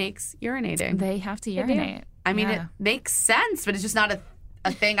about snakes urinating. They have to urinate. I mean, it makes sense, but it's just not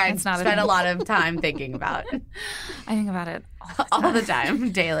a thing I It's not a spent a thing. lot of time thinking about. I think about it All the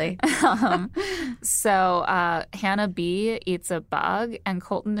time, daily. So Hannah B eats a bug, and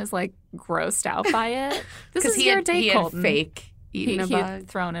Colton is like grossed out by it. This is he your had, day, he Colton. had fake eating a he had bug.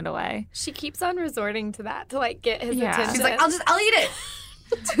 thrown it away. She keeps on resorting to that to like get his Yeah. attention. She's like, I'll eat it.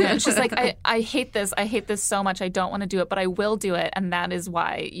 And she's like, I hate this. I hate this so much. I don't want to do it, but I will do it, and that is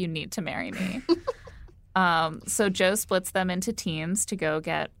why you need to marry me. So Joe splits them into teams to go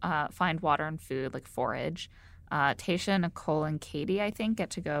find water and food, like forage. Tayshia, Nicole, and Katie, I think,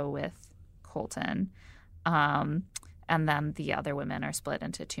 get to go with Colton. And then the other women are split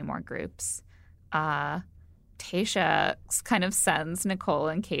into 2 more groups. Tayshia kind of sends Nicole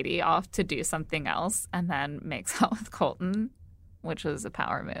and Katie off to do something else and then makes out with Colton, which was a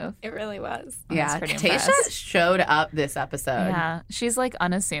power move. It really was. I was Yeah, pretty Tayshia impressed. showed up this episode. Yeah, she's like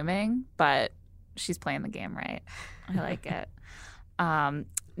unassuming, but she's playing the game right. I like it.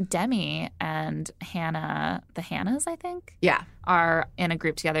 Demi and Hannah, the Hannahs, I think, Yeah. are in a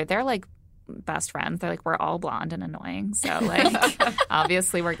group together. They're like best friends. They're like, we're all blonde and annoying. So like,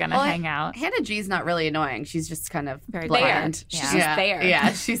 obviously we're going to hang out. Hannah G's not really annoying. She's just kind of Very bland. there. She's Yeah. just there.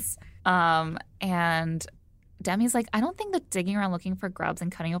 Yeah, she's And Demi's like, I don't think that digging around looking for grubs and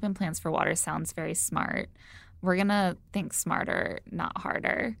cutting open plants for water sounds very smart. We're going to think smarter, not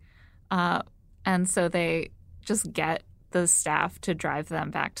harder. And so they just get the staff to drive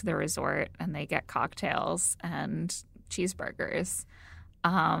them back to the resort, and they get cocktails and cheeseburgers.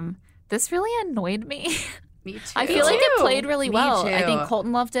 This really annoyed me. me too. I feel like it played really Me well. I too. think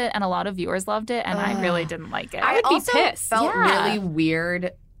Colton loved it, and a lot of viewers loved it, and I really didn't like it. I would be also pissed. felt Yeah. really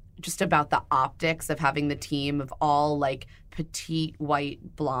weird just about the optics of having the team of all like petite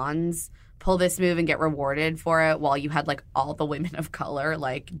white blondes pull this move and get rewarded for it while you had like all the women of color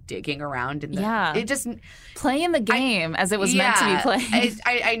like digging around in the Yeah. it just Playing the game as it was meant to be played.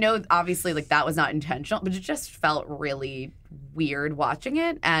 I know obviously like that was not intentional, but it just felt really weird watching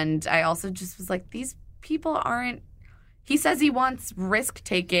it. And I also just was like, these people aren't. He says he wants risk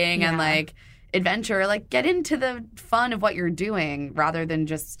taking and Yeah. like adventure. Like get into the fun of what you're doing rather than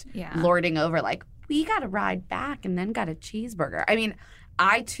just Yeah. lording over. Like we got to ride back and then got a cheeseburger. I mean,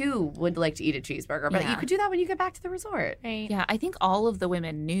 I too would like to eat a cheeseburger, but Yeah. you could do that when you get back to the resort. Right. Yeah, I think all of the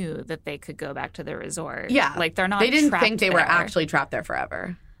women knew that they could go back to the resort. Yeah, like they're not. They didn't trapped think they were there. actually trapped there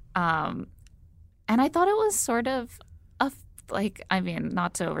forever. And I thought it was sort of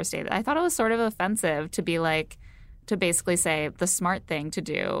not to overstate it. I thought it was sort of offensive to be like, to basically say the smart thing to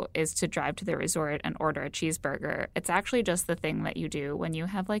do is to drive to the resort and order a cheeseburger. It's actually just the thing that you do when you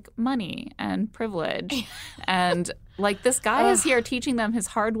have like money and privilege. And like this guy is here teaching them his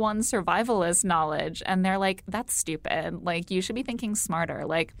hard-won survivalist knowledge, and they're like, that's stupid. Like you should be thinking smarter.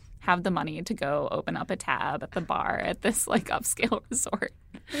 Like have the money to go open up a tab at the bar at this like upscale resort.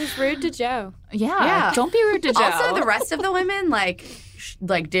 It was rude to Joe. Yeah. Don't be rude to Joe. Also, the rest of the women like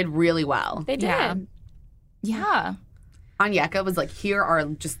did really well. They did. Yeah. Yeah. Anyeka was like, here are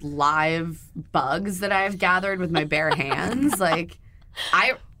just live bugs that I've gathered with my bare hands. Like,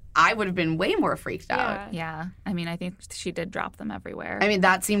 I would have been way more freaked out. Yeah. I mean, I think she did drop them everywhere. I mean,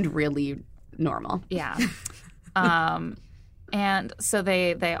 that seemed really normal. Yeah. And so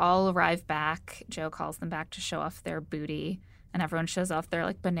they all arrive back. Joe calls them back to show off their booty, and everyone shows off their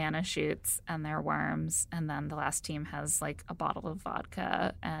like banana shoots and their worms. And then the last team has like a bottle of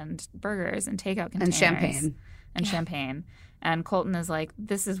vodka and burgers and takeout containers. And champagne. Champagne. And Colton is like,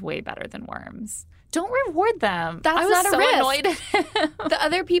 this is way better than worms. Don't reward them. That's I was not a so risk. annoyed at him. The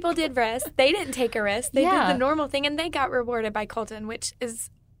other people did risk. They didn't take a risk. They Yeah. did the normal thing, and they got rewarded by Colton, which is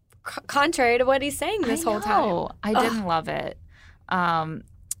contrary to what he's saying this whole time. I didn't love it. I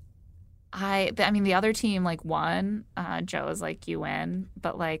mean, the other team like won. Joe was like, "You win,"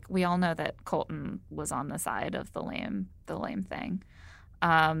 but like we all know that Colton was on the side of the lame thing.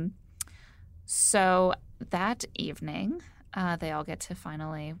 So that evening, they all get to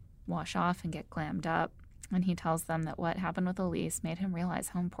finally wash off and get glammed up, and he tells them that what happened with Elise made him realize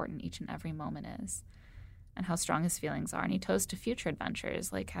how important each and every moment is, and how strong his feelings are. And he toasts to future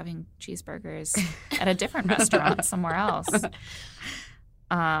adventures, like having cheeseburgers at a different restaurant somewhere else.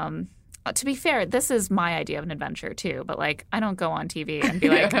 To be fair, this is my idea of an adventure too, but like I don't go on TV and be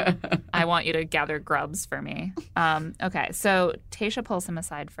like, I want you to gather grubs for me. Okay, so Tayshia pulls him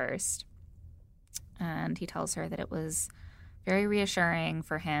aside first, and he tells her that it was very reassuring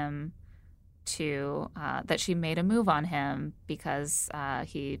for him to that she made a move on him because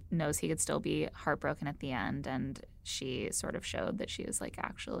he knows he could still be heartbroken at the end, and she sort of showed that she was like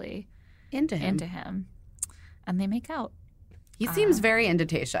actually Into him. And they make out. He seems very into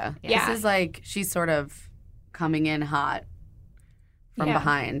Tayshia. Yeah. This is like she's sort of coming in hot from Yeah.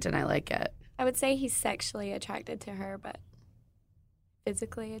 behind, and I like it. I would say he's sexually attracted to her, but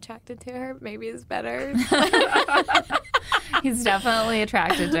physically attracted to her maybe is better. He's definitely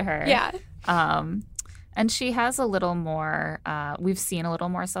attracted to her. Yeah. And she has a little more, we've seen a little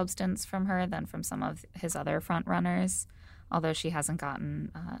more substance from her than from some of his other front runners, although she hasn't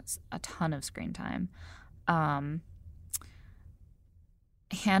gotten a ton of screen time.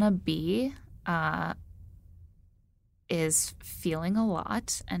 Hannah B is feeling a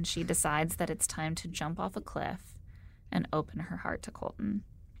lot, and she decides that it's time to jump off a cliff and open her heart to Colton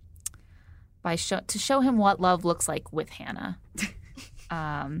to show him what love looks like with Hannah.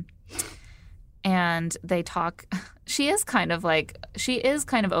 And they talk. She is kind of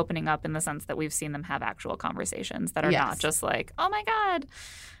opening up in the sense that we've seen them have actual conversations that are not just like, oh my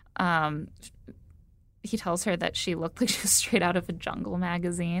God. He tells her that she looked like she was straight out of a Jungle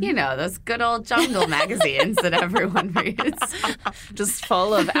magazine. You know, those good old Jungle magazines that everyone reads. Just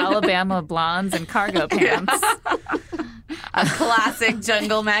full of Alabama blondes and cargo pants. A classic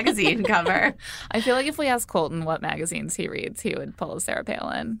Jungle magazine cover. I feel like if we asked Colton what magazines he reads, he would pull a Sarah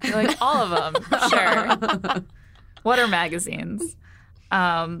Palin. He'd be like, all of them, sure. What are magazines?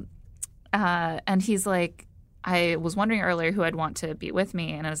 And he's like, I was wondering earlier who I'd want to be with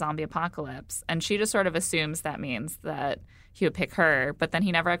me in a zombie apocalypse. And she just sort of assumes that means that he would pick her, but then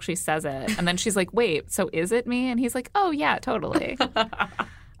he never actually says it. And then she's like, wait, so is it me? And he's like, oh, yeah, totally.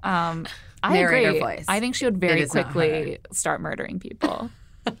 I Narrator agree. voice. I think she would very It is not quickly start murdering people.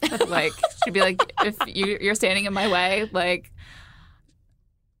 Like, she'd be like, if you're standing in my way, like,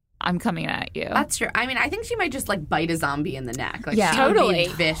 I'm coming at you. That's true. I mean, I think she might just like bite a zombie in the neck. Like, Yeah. she would Totally.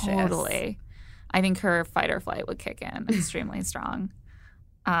 be vicious. Totally. I think her fight or flight would kick in extremely strong.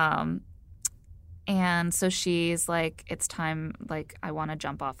 And so she's like, it's time, like, I want to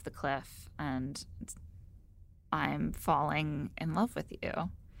jump off the cliff and I'm falling in love with you.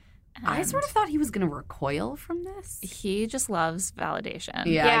 I And sort of thought he was going to recoil from this. he just loves validation.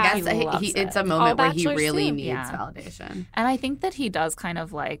 Yeah, Yeah. I guess He loves it's it. a moment All where he bachelors really do. needs Yeah. validation. And I think that he does kind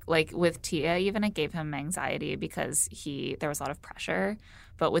of like with Tia, even it gave him anxiety because there was a lot of pressure.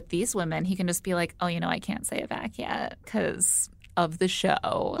 But with these women, he can just be like, oh, I can't say it back yet because of the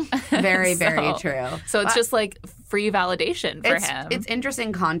show. Very, So- very true. So it's just like free validation for It's him. it's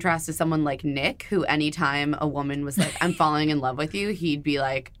interesting contrast to someone like Nick, who anytime a woman was like, I'm falling in love with you, he'd be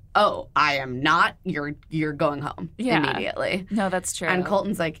like, oh, I am not. You're going home immediately. No, that's true. And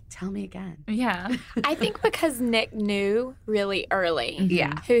Colton's like, tell me again. Yeah. I think because Nick knew really early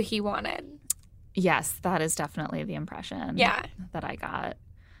Yeah. who he wanted. Yes, that is definitely the impression Yeah. that I got.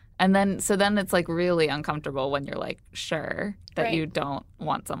 And then it's like really uncomfortable when you're like sure that Right. you don't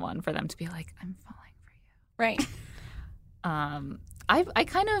want someone for them to be like, I'm falling for you. Right. I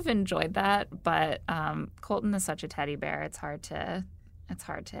kind of enjoyed that, but Colton is such a teddy bear. It's hard to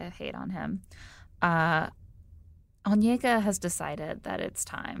hate on him. Onyeka has decided that it's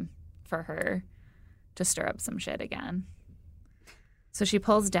time for her to stir up some shit again. So she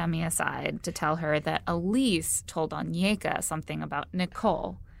pulls Demi aside to tell her that Elise told Onyeka something about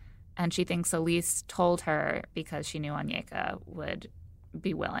Nicole, and she thinks Elise told her because she knew Onyeka would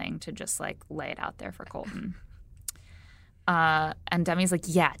be willing to just like lay it out there for Colton. And Demi's like,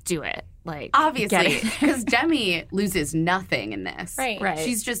 yeah, do it. Like, get Obviously, it. because Demi loses nothing in this. Right. Right.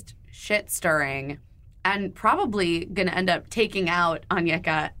 She's just shit stirring and probably going to end up taking out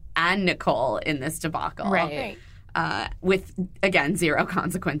Onyeka and Nicole in this debacle. Right. Right. With, again, zero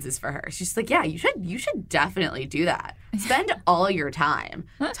consequences for her. She's like, yeah, you should definitely do that. Spend all your time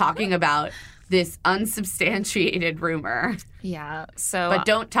talking about this unsubstantiated rumor, Yeah. So but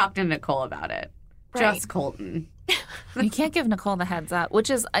don't talk to Nicole about it. Right. Just Colton. you can't give Nicole the heads up, which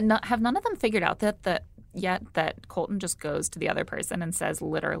is have none of them figured out that Colton just goes to the other person and says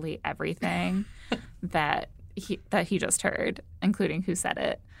literally everything that he just heard, including who said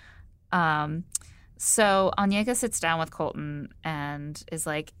it. So Onyeka sits down with Colton and is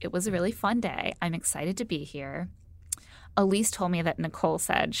like, it was a really fun day. I'm excited to be here. Elise told me that Nicole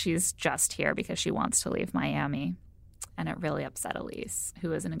said she's just here because she wants to leave Miami. And it really upset Elise,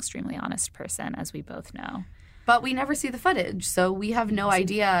 who is an extremely honest person, as we both know. But we never see the footage, so we have no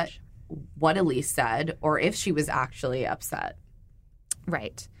idea what Elise said or if she was actually upset.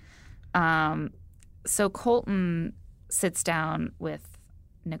 Right. So Colton sits down with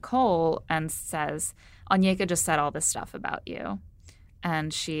Nicole and says, Onyeka just said all this stuff about you.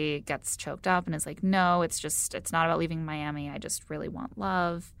 And she gets choked up and is like, no, it's not about leaving Miami. I just really want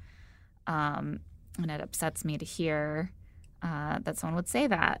love. And it upsets me to hear that someone would say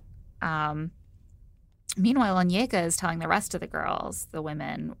that. Meanwhile, Onyeka is telling the rest of the girls, the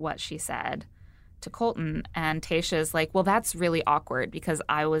women, what she said. to Colton. And Tayshia's like, well, that's really awkward because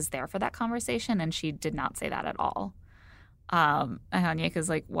I was there for that conversation and she did not say that at all. And Onyeka's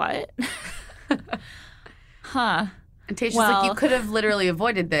like, what? Huh. And Tayshia's like, you could have literally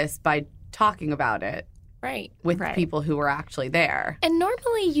avoided this by talking about it Right. with people who were actually there. And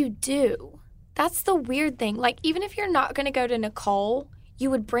normally you do. That's the weird thing. Like, even if you're not going to go to Nicole, you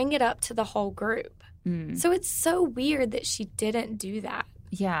would bring it up to the whole group. So it's so weird that she didn't do that.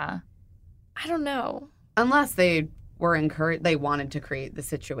 Yeah. I don't know. Unless they were encouraged, they wanted to create the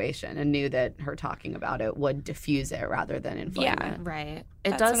situation and knew that her talking about it would diffuse it rather than inflame it. Right.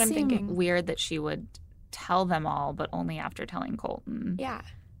 It That's does what I'm seem thinking. weird that she would tell them all, but only after telling Colton. Yeah.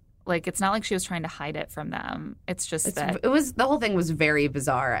 Like, it's not like she was trying to hide it from them. It's just that. The whole thing was very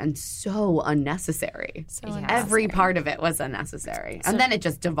bizarre and so unnecessary. So Yeah. unnecessary. Every part of it was unnecessary. And then it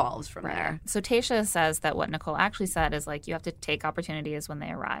just devolves from there. So Tayshia says that what Nicole actually said is, like, you have to take opportunities when they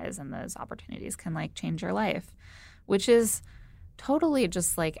arise, and those opportunities can, like, change your life, which is totally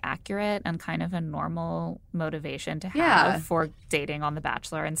just, like, accurate and kind of a normal motivation to have for dating on The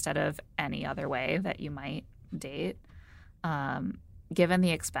Bachelor instead of any other way that you might date. Given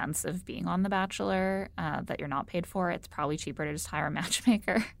the expense of being on The Bachelor that you're not paid for, it's probably cheaper to just hire a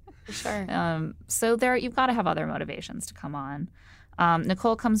matchmaker. For sure. So there, you've got to have other motivations to come on.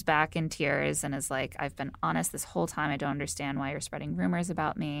 Nicole comes back in tears and is like, I've been honest this whole time. I don't understand why you're spreading rumors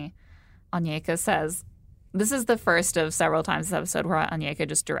about me. Onyeka says, this is the first of several times this episode where Onyeka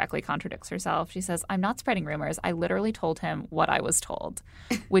just directly contradicts herself. She says, I'm not spreading rumors. I literally told him what I was told,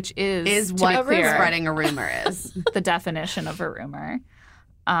 which is What to be clear, spreading a rumor is. the definition of a rumor.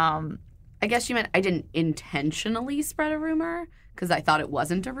 I guess you meant I didn't intentionally spread a rumor because I thought it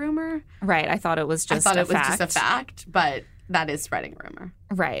wasn't a rumor. Right. I thought it was just I thought a it was fact. just a fact, but that is spreading a rumor.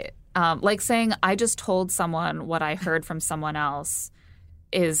 Right. Like saying, I just told someone what I heard from someone else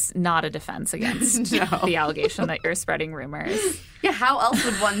is not a defense against the allegation that you're spreading rumors. Yeah, how else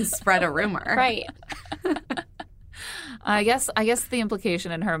would one spread a rumor? Right. I guess the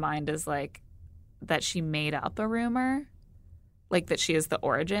implication in her mind is like that she made up a rumor, like that she is the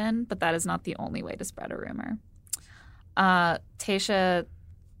origin, but that is not the only way to spread a rumor. Tayshia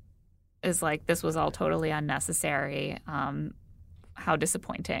is like, this was all totally unnecessary. How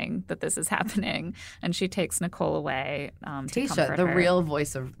disappointing that this is happening. And she takes Nicole away to Tayshia, comfort the her. real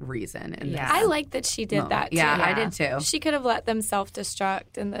voice of reason. In Yeah. this I like that she did moment. that, too. Yeah, I did too. She could have let them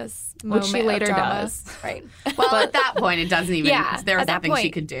self-destruct in this moment Which she later of drama. does. Right. Well, at that point, it doesn't even. Yeah, there was at that nothing she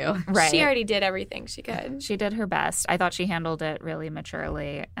point. could do. Right. She already did everything she could. She did her best. I thought she handled it really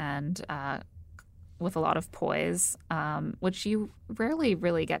maturely and with a lot of poise, which you rarely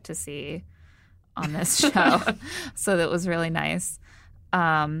really get to see on this show. So that was really nice.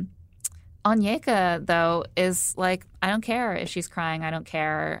 Onyeka, though, is like, I don't care if she's crying. I don't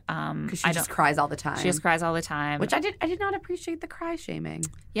care. Because she just cries all the time. She just cries all the time. Which I did not appreciate the cry shaming.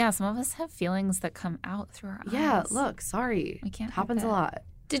 Yeah, some of us have feelings that come out through our Yeah, eyes. look, sorry. We can't It happens help a it. lot.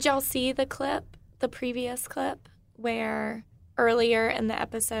 Did y'all see the clip, the previous clip, where earlier in the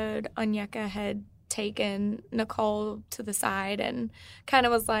episode, Onyeka had taken Nicole to the side and kind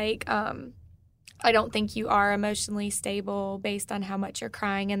of was like, I don't think you are emotionally stable based on how much you're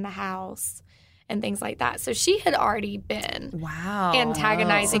crying in the house and things like that. So she had already been Wow.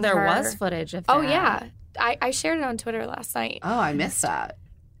 antagonizing So there her. was footage of that. Oh, yeah. I shared it on Twitter last night. Oh, I missed that.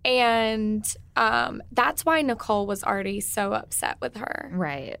 And that's why Nicole was already so upset with her.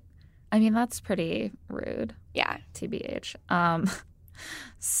 Right. I mean, that's pretty rude. Yeah. TBH.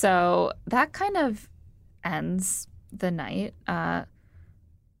 So that kind of ends the night.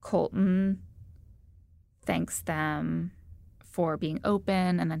 Colton thanks them for being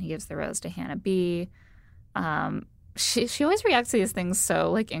open, and then he gives the rose to Hannah B. She always reacts to these things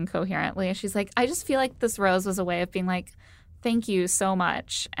so like incoherently. She's like, I just feel like this rose was a way of being like, thank you so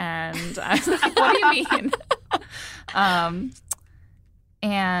much. And I was like, what do you mean?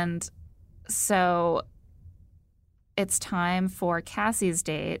 And so it's time for Cassie's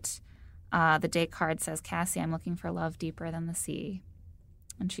date. The date card says, Cassie, I'm looking for love deeper than the sea.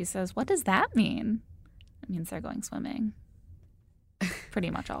 And she says, what does that mean? It means they're going swimming. Pretty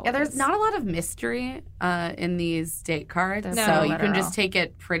much all. Yeah, there's not a lot of mystery in these date cards, They're so so you can literal. just take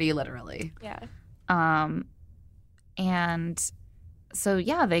it pretty literally. Yeah. And so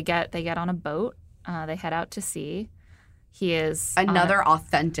yeah, they get on a boat. They head out to sea. He is Another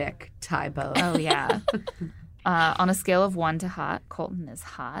authentic Thai boat. Oh yeah. On a scale of 1 to hot, Colton is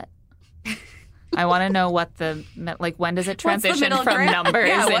hot. I want to know what when does it What's the transition middle from ground? numbers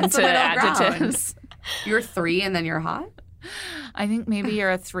Yeah, what's the into middle ground? adjectives? You're 3 and then you're hot? I think maybe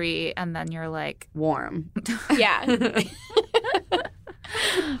you're a 3 and then you're like, Warm. Yeah.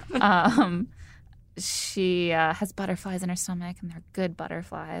 she has butterflies in her stomach, and they're good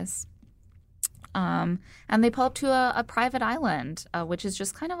butterflies. And they pull up to a private island, which is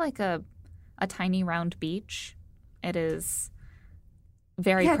just kind of like a tiny round beach. It is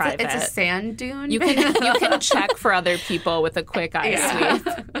very private. It's a sand dune. You can check for other people with a quick eye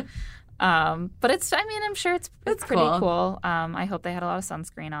sweep. But I'm sure it's pretty cool. I hope they had a lot of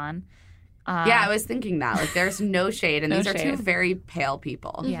sunscreen on. I was thinking that. Like, there's no shade, and these are two very pale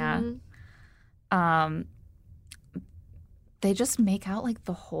people. Yeah. They just make out like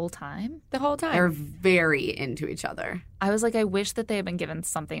the whole time. The whole time. They're very into each other. I was like, I wish that they had been given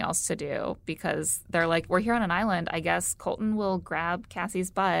something else to do, because they're like, we're here on an island. I guess Colton will grab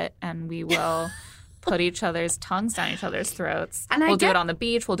Cassie's butt and we will put each other's tongues down each other's throats. And we'll do it on the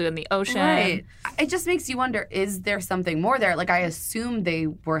beach. We'll do it in the ocean. Right. It just makes you wonder, is there something more there? Like, I assumed they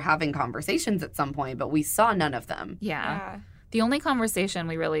were having conversations at some point, but we saw none of them. Yeah. The only conversation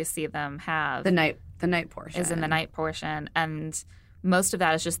we really see them have the night portion is in the night portion, and most of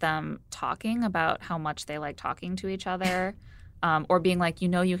that is just them talking about how much they like talking to each other, or being like,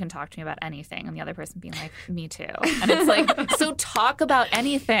 you can talk to me about anything, and the other person being like, me too. And it's like, so talk about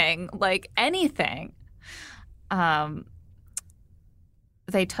anything, like anything.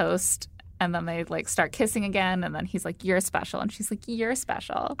 They toast. And then they, like, start kissing again. And then he's like, you're special. And she's like, you're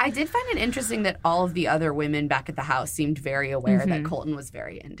special. I did find it interesting that all of the other women back at the house seemed very aware that Colton was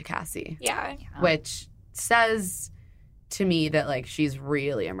very into Cassie. Yeah. Which says to me that, like, she's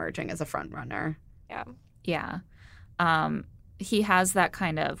really emerging as a front runner. Yeah. Yeah. He has that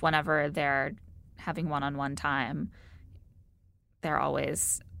kind of, whenever they're having one-on-one time, they're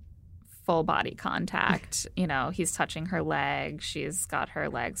always full body contact. He's touching her leg. She's got her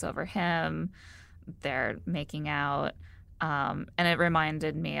legs over him. They're making out. And it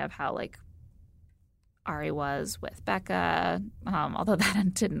reminded me of how, like, Ari was with Becca, although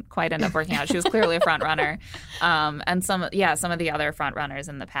that didn't quite end up working out. She was clearly a front runner. And some of the other front runners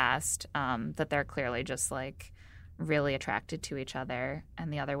in the past, that they're clearly just, like, really attracted to each other,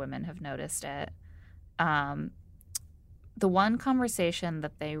 and the other women have noticed it. The one conversation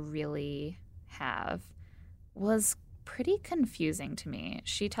that they really have was pretty confusing to me.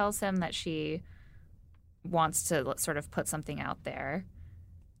 She tells him that she wants to sort of put something out there,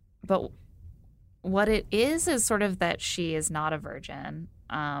 but what it is sort of that she is not a virgin.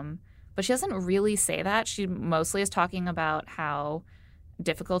 But she doesn't really say that. She mostly is talking about how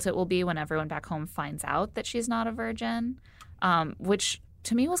difficult it will be when everyone back home finds out that she's not a virgin, which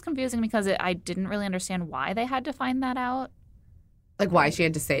to me was confusing, because I didn't really understand why they had to find that out. Like, why she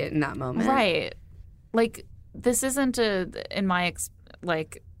had to say it in that moment. Right. Like, this isn't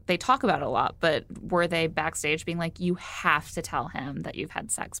they talk about it a lot, but were they backstage being like, you have to tell him that you've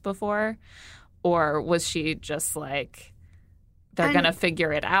had sex before? Or was she just like, they're going to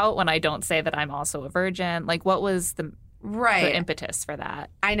figure it out when I don't say that I'm also a virgin? Like, what was the impetus for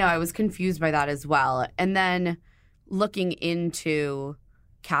that? I know. I was confused by that as well. And then looking into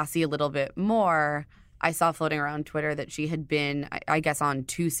Cassie a little bit more, I saw floating around Twitter that she had been, I guess, on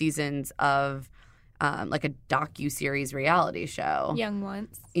 2 seasons of like a docuseries reality show. Young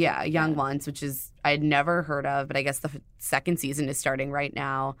Once. Yeah, Young Once, which is I had never heard of, but I guess the second season is starting right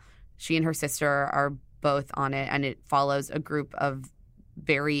now. She and her sister are both on it, and it follows a group of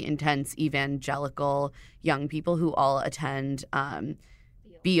very intense evangelical young people who all attend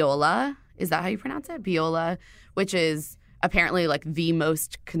Biola. Is that how you pronounce it? Biola, which is apparently like the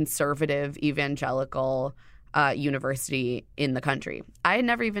most conservative evangelical university in the country. I had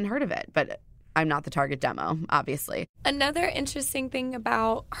never even heard of it, but I'm not the target demo, obviously. Another interesting thing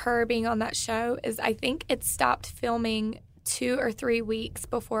about her being on that show is I think it stopped filming 2 or 3 weeks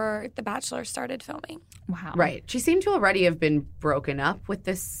before The Bachelor started filming. Wow. Right. She seemed to already have been broken up with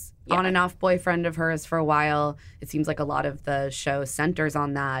this on and off boyfriend of hers for a while. It seems like a lot of the show centers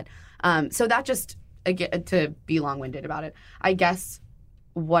on that. So that just, again, to be long-winded about it, I guess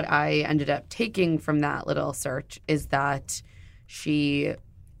what I ended up taking from that little search is that she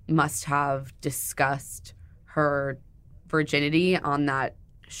must have discussed her virginity on that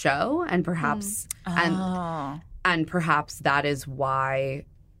show, and perhaps and perhaps that is why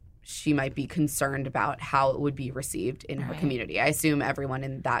she might be concerned about how it would be received in her community. I assume everyone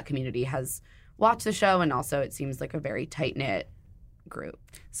in that community has watched the show, and also it seems like a very tight-knit group.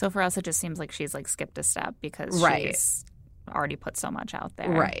 So for us, it just seems like she's like skipped a step because she's already put so much out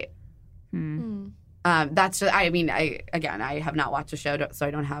there. Right. That's just, I mean, I have not watched the show, so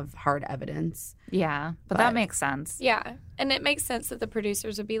I don't have hard evidence. Yeah, but that makes sense. Yeah, and it makes sense that the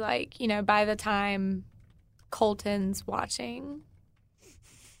producers would be like, you know, by the time Colton's watching,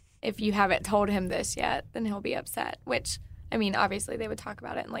 if you haven't told him this yet, then he'll be upset, which I mean, obviously they would talk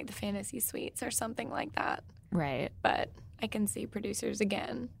about it in like the fantasy suites or something like that. Right. But I can see producers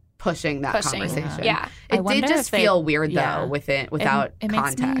again pushing that conversation. Yeah. It did just feel weird though without it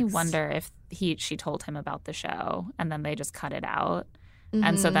context. makes me wonder if she told him about the show and then they just cut it out.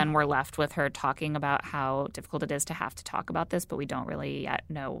 And so then we're left with her talking about how difficult it is to have to talk about this, but we don't really yet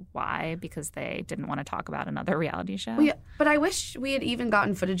know why, because they didn't want to talk about another reality show. Well, yeah, but I wish we had even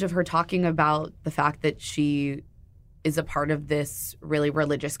gotten footage of her talking about the fact that she is a part of this really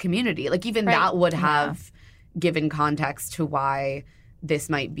religious community. Like even that would have given context to why this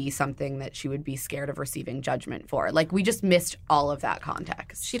might be something that she would be scared of receiving judgment for. Like we just missed all of that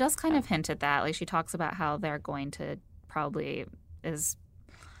context. She does kind of hint at that. Like she talks about how they're going to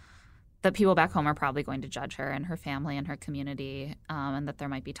that people back home are probably going to judge her and her family and her community, and that there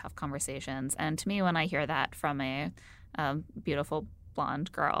might be tough conversations. And to me, when I hear that from a beautiful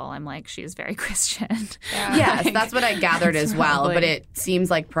blonde girl, I'm like, she's very Christian. Yeah. Yes, that's what I gathered as well. But it seems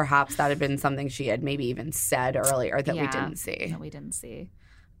like perhaps that had been something she had maybe even said earlier that we didn't see. That we didn't see.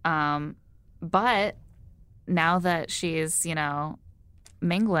 But now that she's,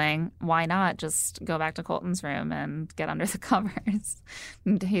 mingling, why not just go back to Colton's room and get under the covers?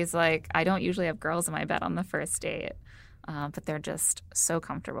 And he's like, I don't usually have girls in my bed on the first date, but they're just so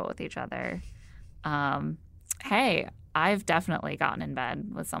comfortable with each other. Hey, I've definitely gotten in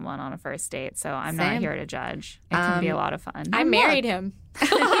bed with someone on a first date, so I'm not here to judge. It can be a lot of fun. I married him.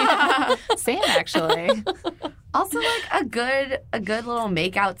 Same, actually. Also, like a good little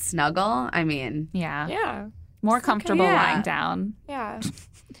make-out snuggle. I mean, yeah. More comfortable lying down. Yeah.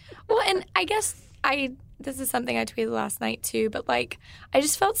 Well, and I guess this is something I tweeted last night too, but like I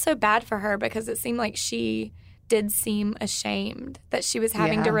just felt so bad for her because it seemed like she did seem ashamed that she was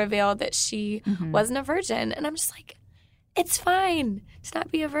having to reveal that she wasn't a virgin. And I'm just like, it's fine to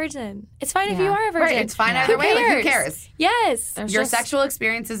not be a virgin. It's fine if you are a virgin. Right, it's fine either way. Like, who cares? Yes. Your sexual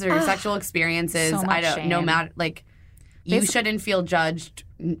experiences are your sexual experiences. So much shame. No matter, like, you shouldn't feel judged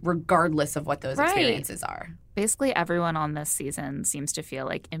regardless of what those experiences are. Basically, everyone on this season seems to feel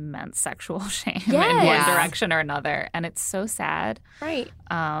like immense sexual shame in Yes. one direction or another, and it's so sad. Right.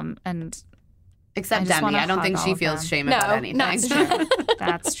 And Except Demi. I don't think she feels shame about anything. That's true.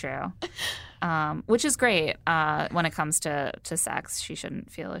 that's true. Which is great. When it comes to sex, she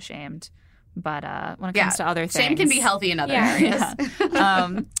shouldn't feel ashamed. But when it comes to other things, shame can be healthy in other areas.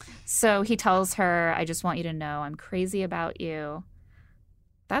 So he tells her, I just want you to know I'm crazy about you.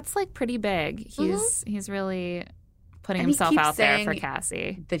 That's like pretty big. He's really putting himself out there for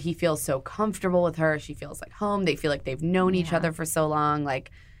Cassie. That he feels so comfortable with her. She feels like home. They feel like they've known each other for so long.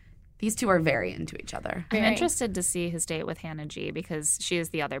 Like, these two are very into each other. I'm interested to see his date with Hannah G because she is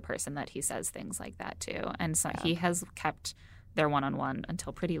the other person that he says things like that to. And so he has kept their one-on-one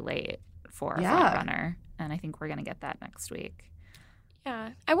until pretty late for a front runner. And I think we're going to get that next week. Yeah.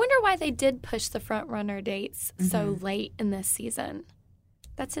 I wonder why they did push the front runner dates so late in this season.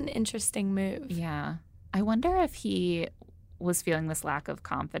 That's an interesting move. Yeah. I wonder if he was feeling this lack of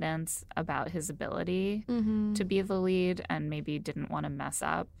confidence about his ability to be the lead and maybe didn't want to mess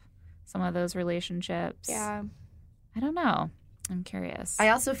up some of those relationships. Yeah. I don't know. I'm curious. I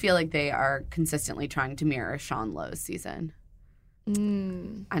also feel like they are consistently trying to mirror Sean Lowe's season.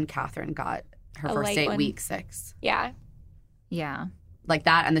 And Catherine got her first date week 6. Yeah. Yeah. Like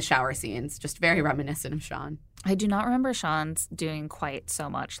that and the shower scenes, just very reminiscent of Sean. I do not remember Sean's doing quite so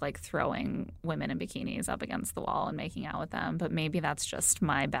much like throwing women in bikinis up against the wall and making out with them, but maybe that's just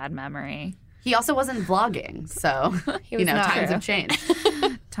my bad memory. He also wasn't vlogging, so, times have changed.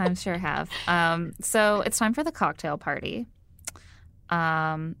 Times sure have. So it's time for the cocktail party.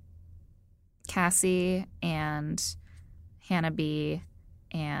 Cassie and Hannah B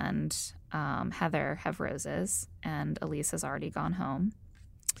and Heather have roses, and Elise has already gone home.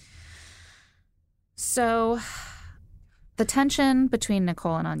 So the tension between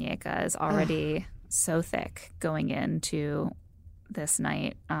Nicole and Onyeka is already so thick going into this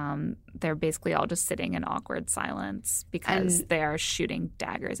night. They're basically all just sitting in awkward silence because they are shooting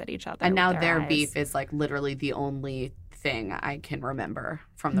daggers at each other. And now their their eyes. beef is like literally the only thing I can remember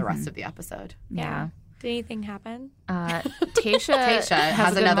from the rest of the episode. Yeah. Did anything happen? Tasha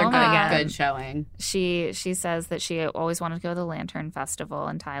has another moment. good showing. She says that she always wanted to go to the Lantern Festival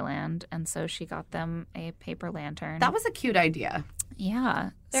in Thailand, and so she got them a paper lantern. That was a cute idea. Yeah.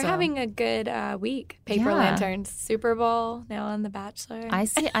 They're having a good week. Paper lanterns, Super Bowl, now on The Bachelor. I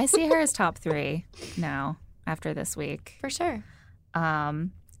see her as top 3 now after this week. For sure.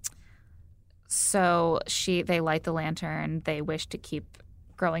 So they light the lantern. They wish to keep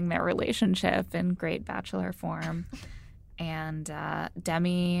growing their relationship in great Bachelor form. And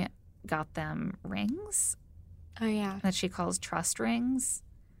Demi got them rings. Oh, yeah. that she calls trust rings.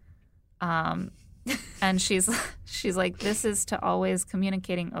 And she's like, this is to always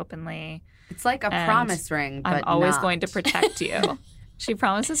communicating openly. It's like a And promise ring, but I'm always not. going to protect you. She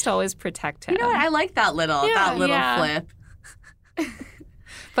promises to always protect him. You know what? I like that little Yeah. flip.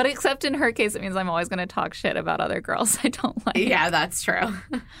 But except in her case, it means I'm always going to talk shit about other girls I don't like. Yeah, that's true.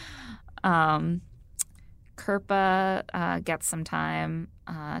 Kirpa gets some time,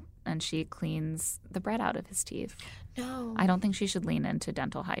 and she cleans the bread out of his teeth. No. I don't think she should lean into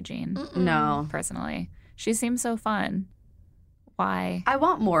dental hygiene, No. personally. She seems so fun. Why? I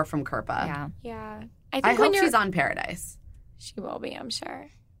want more from Kirpa. Yeah. Yeah. I think I when hope you're she's on Paradise. She will be, I'm sure.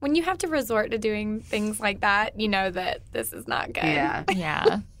 When you have to resort to doing things like that, you know that this is not good. Yeah.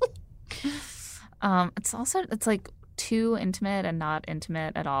 Yeah. It's like too intimate and not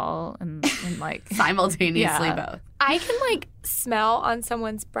intimate at all. And like, Simultaneously Yeah. both. I can like smell on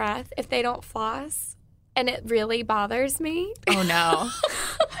someone's breath if they don't floss, and it really bothers me. oh no.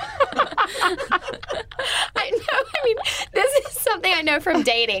 I know. I mean, this is something I know from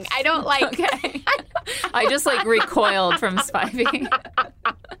dating. I don't like. Okay. I just like recoiled from Spivey.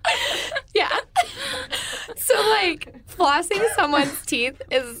 Yeah. So like flossing someone's teeth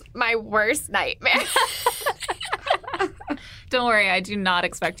is my worst nightmare. Don't worry, I do not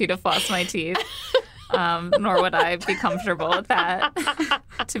expect you to floss my teeth. Nor would I be comfortable with that,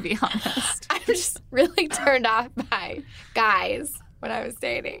 to be honest. I'm just really turned off by guys when I was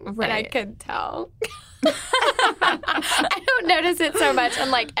dating, and I Right. could tell. I don't notice it so much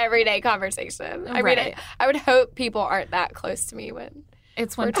in like everyday conversation. I mean, Right. I would hope people aren't that close to me when.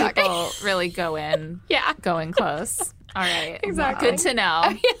 It's when We're talking. people really go in close. All right. Exactly. Good to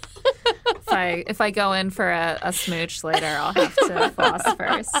know. If I go in for a smooch later, I'll have to floss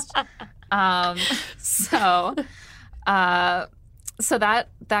first. So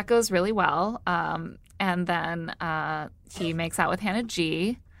that goes really well. And then he makes out with Hannah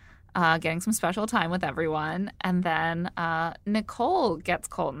G, getting some special time with everyone. And then Nicole gets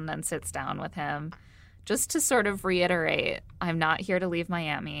Colton and sits down with him just to sort of reiterate, I'm not here to leave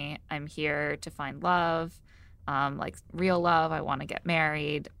Miami. I'm here to find love, like real love. I want to get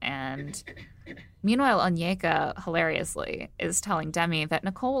married. And meanwhile, Onyeka, hilariously, is telling Demi that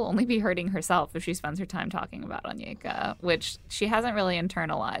Nicole will only be hurting herself if she spends her time talking about Onyeka, which she hasn't really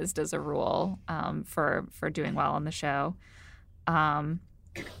internalized as a rule for doing well on the show.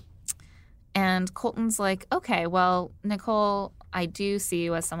 And Colton's like, okay, well, Nicole, I do see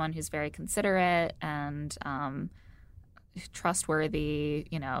you as someone who's very considerate and trustworthy.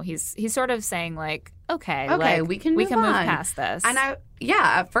 You know, he's sort of saying like, okay, like, we can move move on. past this. And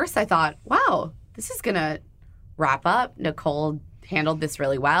at first I thought, wow, this is going to wrap up. Nicole handled this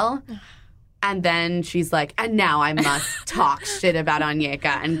really well. And then she's like, and now I must talk shit about Onyeka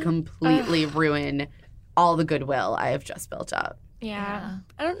and completely ruin all the goodwill I have just built up. Yeah.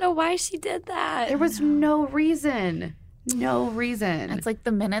 I don't know why she did that. There was no reason. No reason. It's like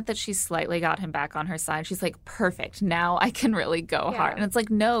the minute that she slightly got him back on her side, she's like, perfect. Now I can really go hard. And it's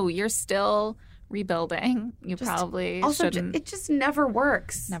like, no, you're still rebuilding. You probably also, shouldn't. it just never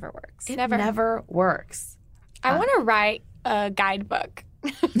works. Never works. It never works. I want to write a guidebook.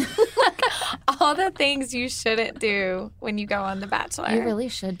 Like, all the things you shouldn't do when you go on The Bachelor. You really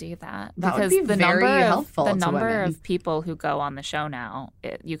should do that. That would because be the very number helpful of, to the number women. of people who go on the show now,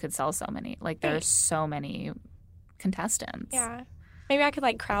 you could sell so many. Like there's so many contestants. Yeah. Maybe I could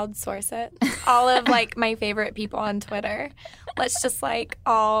like crowdsource it. All of like my favorite people on Twitter. Let's just like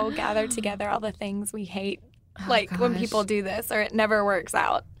all gather together all the things we hate. Like when gosh. people do this or it never works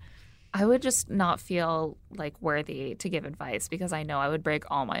out. I would just not feel like worthy to give advice because I know I would break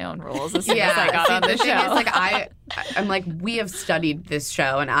all my own rules as soon as I got See, on the show. thing is, like, I'm like, we have studied this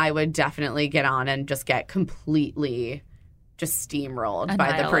show, and I would definitely get on and just get completely just steamrolled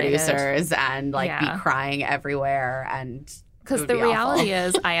by the Annihilated. producers and like Yeah. be crying everywhere. And Because it would the be awful. reality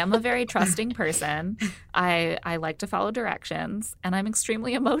is, I am a very trusting person. I like to follow directions, and I'm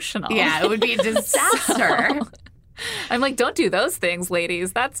extremely emotional. Yeah, it would be a disaster. I'm like, don't do those things,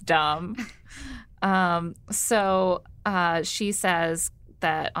 ladies. That's dumb. So she says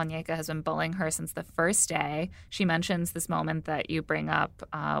that Onyeka has been bullying her since the first day. She mentions this moment that you bring up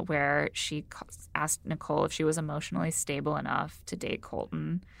where she asked Nicole if she was emotionally stable enough to date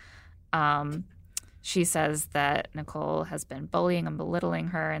Colton. She says that Nicole has been bullying and belittling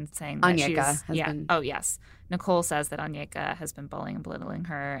her and saying that Onyeka she's... has been. Oh, yes. Nicole says that Onyeka has been bullying and belittling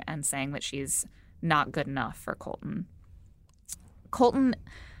her and saying that she's not good enough for Colton. Colton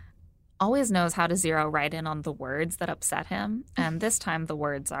always knows how to zero right in on the words that upset him. And this time the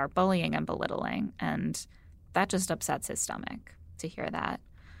words are bullying and belittling. And that just upsets his stomach to hear that.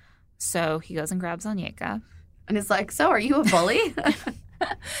 So he goes and grabs Onyeka. And is like, so are you a bully?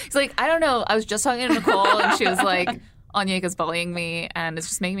 He's like, I don't know. I was just talking to Nicole, and she was like, Onyeka's bullying me, and it's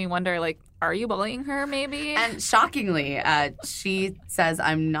just making me wonder, like, are you bullying her, maybe? And shockingly, she says,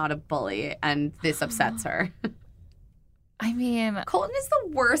 I'm not a bully, and this upsets her. I mean, Colton is the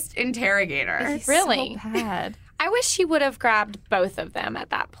worst interrogator. he's Really? so bad. I wish he would have grabbed both of them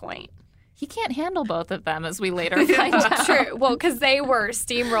at that point. He can't handle both of them, as we later find out. True. Well, because they were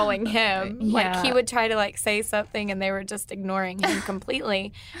steamrolling him. Yeah. Like, he would try to, like, say something, and they were just ignoring him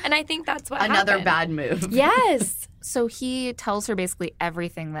completely. And I think that's what Another happened. bad move. Yes. So he tells her basically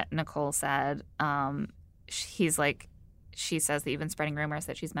everything that Nicole said. He's like, she says that you've been spreading rumors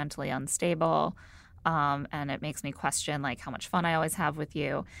that she's mentally unstable. And it makes me question, like, how much fun I always have with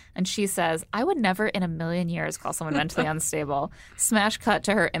you. And she says, I would never in a million years call someone mentally unstable. Smash cut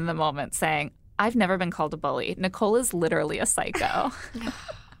to her in the moment saying, I've never been called a bully. Nicole is literally a psycho.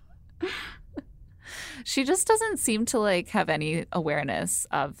 She just doesn't seem to, like, have any awareness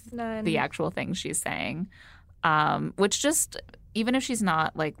of None. the actual things she's saying, which just, even if she's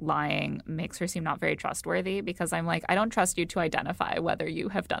not, like, lying, makes her seem not very trustworthy, because I'm like, I don't trust you to identify whether you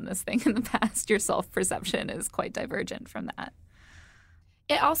have done this thing in the past. Your self-perception is quite divergent from that.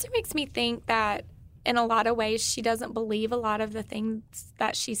 It also makes me think that in a lot of ways she doesn't believe a lot of the things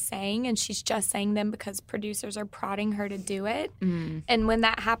that she's saying, and she's just saying them because producers are prodding her to do it. And when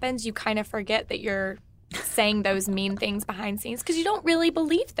that happens, you kind of forget that you're saying those mean things behind scenes because you don't really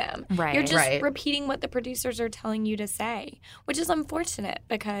believe them. Right. You're just Right. repeating what the producers are telling you to say, which is unfortunate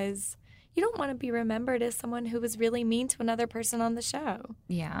because you don't want to be remembered as someone who was really mean to another person on the show.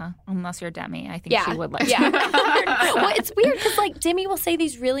 Yeah, unless you're Demi. I think she would like Yeah. to. Well, it's weird because, like, Demi will say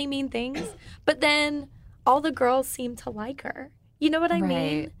these really mean things, but then all the girls seem to like her. You know what I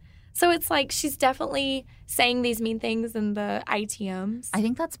mean? Right. So it's like she's definitely saying these mean things in the ITMs. I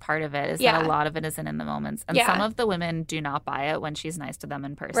think that's part of it, is Yeah. that a lot of it isn't in the moments. And Yeah. some of the women do not buy it when she's nice to them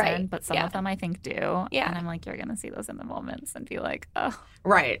in person, Right. but some Yeah. of them I think do. Yeah. And I'm like, you're going to see those in the moments and be like, oh.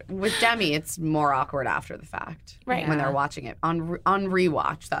 Right. With Demi, it's more awkward after the fact. Right. When Yeah. they're watching it. On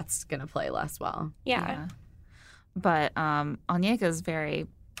rewatch, that's going to play less well. yeah. But Onyeka's very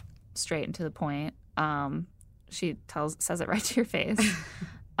straight and to the point. She says it right to your face.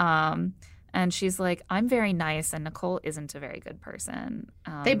 And she's like, I'm very nice, and Nicole isn't a very good person.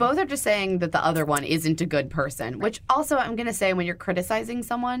 They both are just saying that the other one isn't a good person, which also I'm going to say when you're criticizing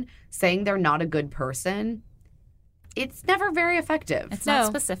someone, saying they're not a good person, it's never very effective. It's No. not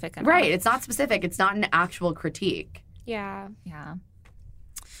specific enough. Right. It's not specific. It's not an actual critique. Yeah. Yeah.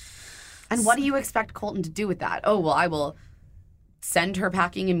 And what do you expect Colton to do with that? Oh, well, I will send her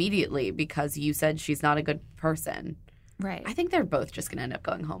packing immediately because you said she's not a good person. Right. I think they're both just going to end up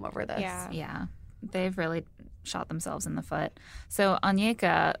going home over this. Yeah. Yeah. They've really shot themselves in the foot. So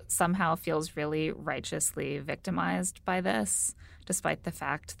Onyeka somehow feels really righteously victimized by this, despite the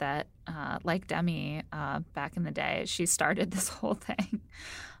fact that, like Demi back in the day, she started this whole thing.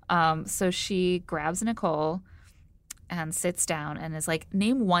 So she grabs Nicole and sits down and is like,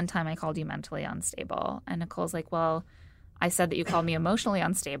 name one time I called you mentally unstable. And Nicole's like, well, I said that you called me emotionally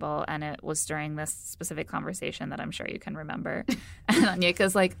unstable, and it was during this specific conversation that I'm sure you can remember. And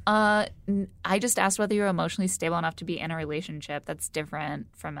Onyeka's like, I just asked whether you're emotionally stable enough to be in a relationship. That's different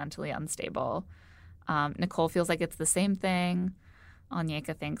from mentally unstable. Nicole feels like it's the same thing.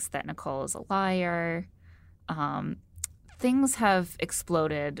 Onyeka thinks that Nicole is a liar. Things have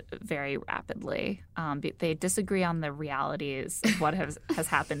exploded very rapidly. They disagree on the realities of what has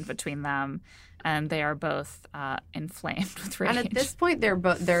happened between them, and they are both inflamed with rage. And at this point, their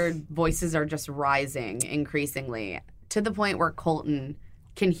voices are just rising increasingly to the point where Colton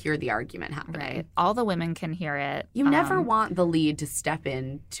can hear the argument happening. Right. All the women can hear it. You never want the lead to step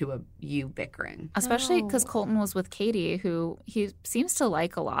in to you bickering. Especially because No. Colton was with Katie, who he seems to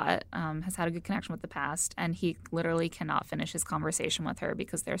like a lot, has had a good connection with the past, and he literally cannot finish his conversation with her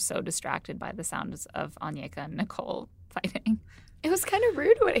because they're so distracted by the sounds of Onyeka and Nicole fighting. It was kind of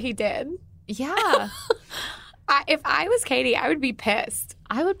rude what he did. Yeah. If I was Katie, I would be pissed.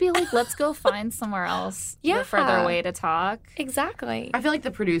 I would be like, let's go find somewhere else Yeah. the further way to talk. Exactly. I feel like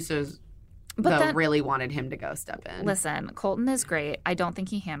the producers, But though, then- really wanted him to go step in. Listen, Colton is great. I don't think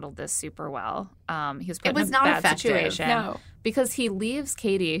he handled this super well. He was put It was in a not bad effective. situation. No. Because he leaves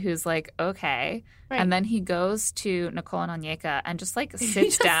Katie, who's like, okay. Right. And then he goes to Nicole and Onyeka and just like He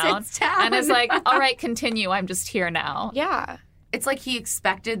sits just down, sits down. and is like, all right, continue. I'm just here now. Yeah. It's like he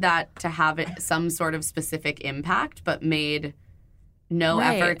expected that to have some sort of specific impact, but made no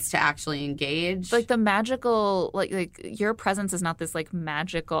Right. efforts to actually engage. Like the magical, like your presence is not this like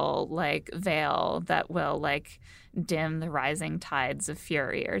magical like veil that will like dim the rising tides of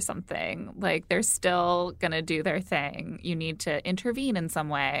fury or something. Like they're still gonna do their thing. You need to intervene in some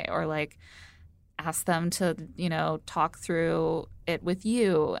way or like ask them to, you know, talk through it with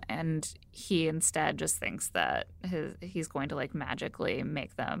you. And he instead just thinks that he's going to like magically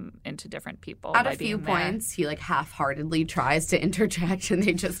make them into different people. At by a few being there. points, he like half-heartedly tries to interject, and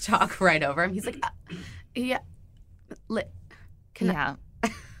they just talk right over him. He's like, "Yeah, Yeah.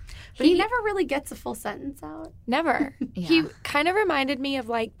 but he never really gets a full sentence out." Never. Yeah. He kind of reminded me of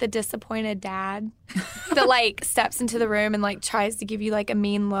like the disappointed dad that like steps into the room and like tries to give you like a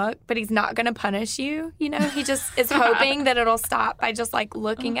mean look, but he's not going to punish you. You know, he just is hoping that it'll stop by just like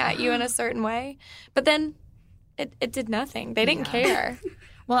looking at you in a certain way. But then it did nothing. They didn't care.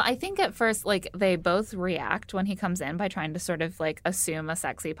 Well, I think at first, like, they both react when he comes in by trying to sort of, like, assume a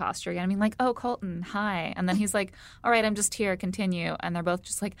sexy posture again. I mean, like, oh, Colton, hi. And then he's like, all right, I'm just here, continue. And they're both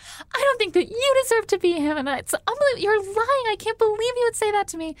just like, I don't think that you deserve to be him. And it's unbelievable. You're lying. I can't believe you would say that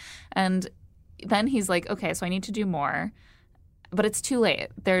to me. And then he's like, okay, so I need to do more. But it's too late.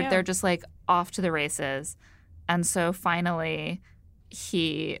 They're just, like, off to the races. And so finally,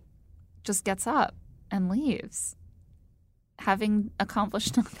 he just gets up and leaves, having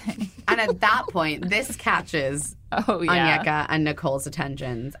accomplished nothing. And at that point, this catches Onyeka and Nicole's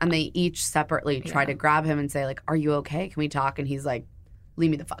attentions, and they each separately try to grab him and say, like, are you okay? Can we talk? And he's like, leave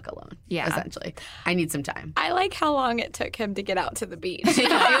me the fuck alone. Yeah. Essentially. I need some time. I like how long it took him to get out to the beach. He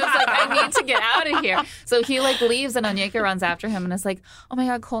was like, I need to get out of here. So he like leaves and Onyeka runs after him and is like, oh my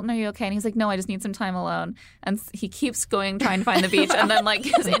God, Colton, are you okay? And he's like, no, I just need some time alone. And he keeps going, trying to find the beach, and then like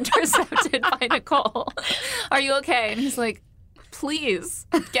is intercepted by Nicole. Are you okay? And he's like, please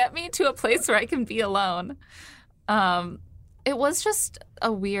get me to a place where I can be alone. It was just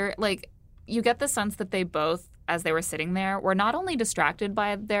a weird, like, you get the sense that they both, as they were sitting there, were not only distracted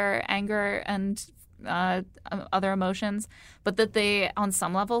by their anger and other emotions, but that they, on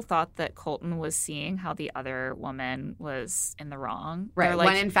some level, thought that Colton was seeing how the other woman was in the wrong. Right. Like,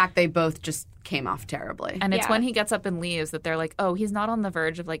 when in fact they both just came off terribly. and it's Yeah. when he gets up and leaves that they're like, oh, he's not on the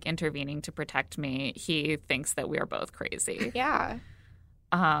verge of like intervening to protect me. He thinks that we are both crazy. Yeah.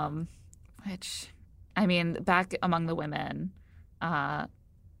 Which, I mean, back among the women,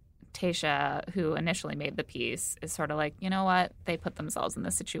 Tayshia, who initially made the piece, is sort of like, you know what? They put themselves in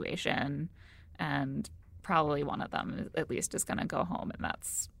this situation, and probably one of them at least is going to go home, and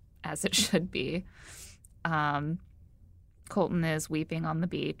that's as it should be. Colton is weeping on the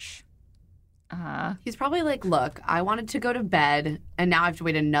beach. He's probably like, look, I wanted to go to bed, and now I have to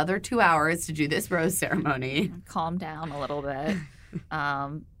wait another 2 hours to do this rose ceremony. Calm down a little bit.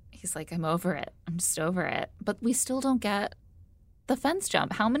 He's like, I'm over it. I'm just over it. But we still don't get the fence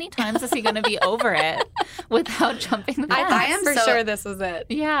jump. How many times is he going to be over it without jumping the fence? I am For so- sure this was it.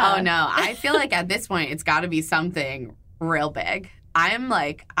 Yeah. Oh, no. I feel like at this point, it's got to be something real big.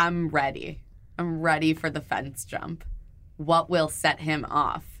 I'm ready. I'm ready for the fence jump. What will set him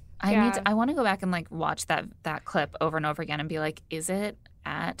off? I want to go back and like watch that clip over and over again and be like, is it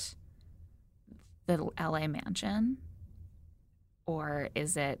at the LA mansion? Or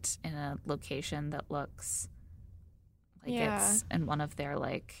is it in a location that looks like it's in one of their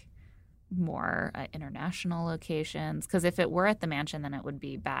like more international locations? Because if it were at the mansion, then it would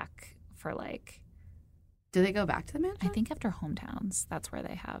be back for like, Do they go back to the mansion? I think after hometowns, that's where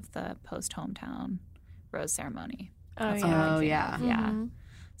they have the post-hometown rose ceremony. Oh, That's yeah. what I'm Oh, thinking yeah. of, yeah. Mhm.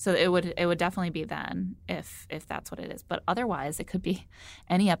 So it would definitely be then if that's what it is. But otherwise, it could be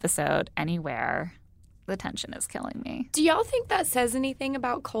any episode, anywhere. The tension is killing me. Do y'all think that says anything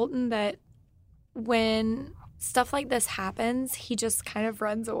about Colton, that when stuff like this happens, he just kind of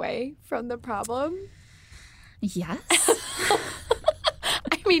runs away from the problem? Yes.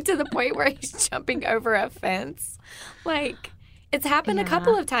 I mean, to the point where he's jumping over a fence. Like, it's happened a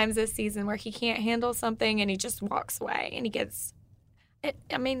couple of times this season where he can't handle something and he just walks away and he gets, it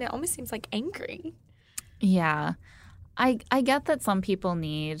almost seems like angry. Yeah. I get that some people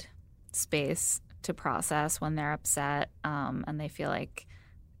need space to process when they're upset, and they feel like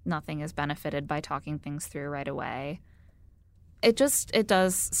nothing is benefited by talking things through right away. It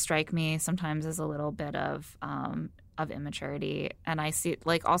does strike me sometimes as a little bit of immaturity, and I see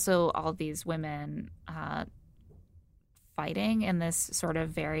like also all these women fighting in this sort of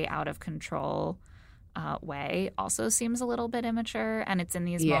very out of control way also seems a little bit immature, and it's in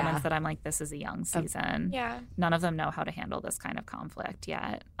these moments that I'm like, this is a young season. Yeah. None of them know how to handle this kind of conflict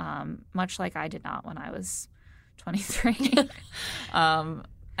yet, much like I did not when I was 23.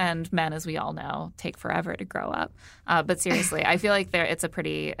 And men, as we all know, take forever to grow up. But seriously, I feel like it's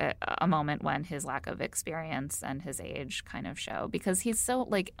a moment when his lack of experience and his age kind of show, because he's so,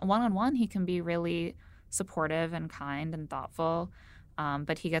 like, one-on-one, he can be really supportive and kind and thoughtful,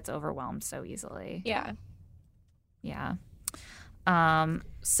 but he gets overwhelmed so easily. Yeah. Yeah.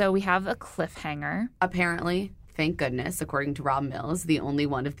 So we have a cliffhanger. Apparently, thank goodness, according to Rob Mills, the only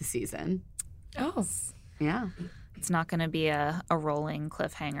one of the season. Oh. Yeah. It's not going to be a rolling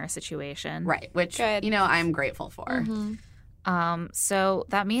cliffhanger situation. Right, which, Good. I'm grateful for. Mm-hmm. So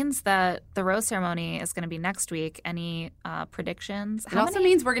that means that the rose ceremony is going to be next week. Any predictions? It also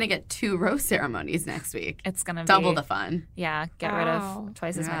means we're going to get 2 rose ceremonies next week. It's going to be Double the fun. Yeah, get rid Wow. of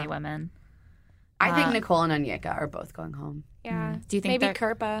twice as many women. I think Nicole and Onyeka are both going home. Yeah. Do you think maybe they're-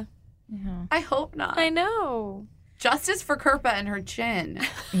 Kirpa? Yeah. I hope not. I know. Justice for Kirpa and her chin.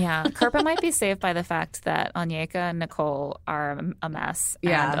 Yeah, Kirpa might be saved by the fact that Onyeka and Nicole are a mess,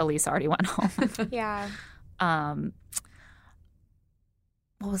 Yeah. and Elise already went home. Yeah.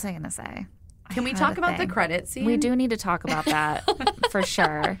 What was I going to say? Can we talk about the credit scene? We do need to talk about that for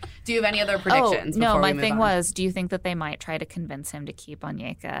sure. Do you have any other predictions? No, before my we move thing on? was, do you think that they might try to convince him to keep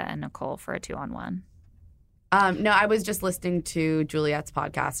Onyeka and Nicole for a 2-on-1? No, I was just listening to Juliet's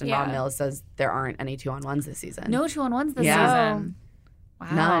podcast, and Yeah. Rob Mills says there aren't any 2-on-1s this season. No 2-on-1s this Yeah. season. Wow.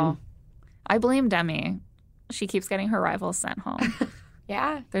 None. I blame Demi. She keeps getting her rivals sent home.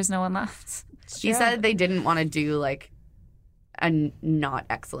 Yeah. There's no one left. He said they didn't want to do like a not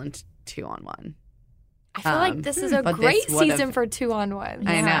excellent 2-on-1. I feel like this is a but great this would've- season for 2-on-1.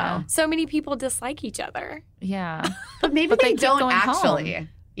 I Yeah. know. So many people dislike each other. Yeah. But maybe But they they keep don't going actually. home.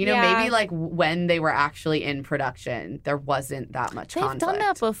 Yeah. Maybe like when they were actually in production, there wasn't that much They've conflict. done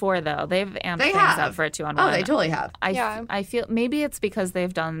that before, though. They've amped They things have. up for a 2-on-1. Oh, they totally have. I feel maybe it's because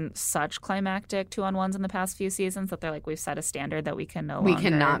they've done such climactic 2-on-1s in the past few seasons that they're like, we've set a standard that we can no We longer.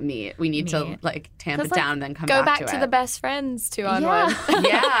 cannot meet. We need to meet. like tamp 'Cause, it like, down and then come Go back to to it. the best friends 2-on-1. Yeah.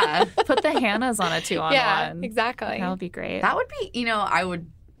 Yeah. Put the Hannahs on a 2-on-1. Yeah, exactly. That would be great. That would be,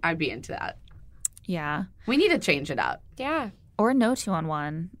 I'd be into that. Yeah. We need to change it up. Yeah. Or no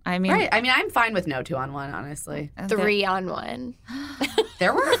 2-on-1. I mean, Right. I mean, I'm fine with no 2-on-1, honestly. 3-on-1.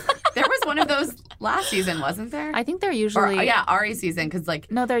 There was one of those last season, wasn't there? I think they're Or, usually. Ari season, because like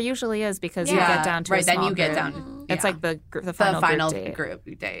No, there usually is because you Yeah. get down to right, a small then you get group. down. It's yeah. like the the final, final group date.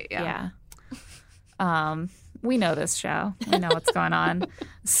 group date. Yeah. We know this show. We know what's going on.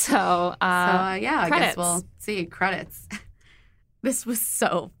 So, I guess credits. we'll see credits. This was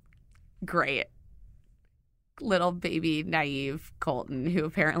so great. Little baby naive Colton, who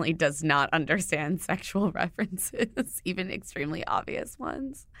apparently does not understand sexual references, even extremely obvious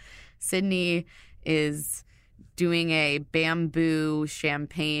ones. Sydney is doing a bamboo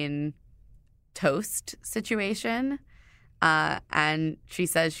champagne toast situation. And she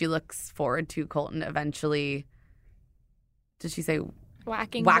says she looks forward to Colton eventually. Did she say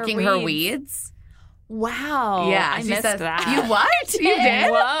Whacking her weeds? wow. Yeah, I she missed says, that. You what? You did?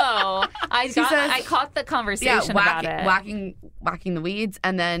 Whoa. says- I caught the conversation about it. whacking the weeds,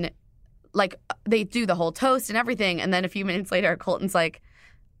 and then like they do the whole toast and everything, and then a few minutes later, Colton's like,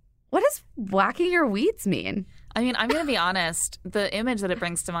 "What does whacking your weeds mean?" I mean, I'm going to be honest. The image that it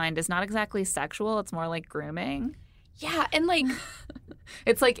brings to mind is not exactly sexual. It's more like grooming. Yeah, and like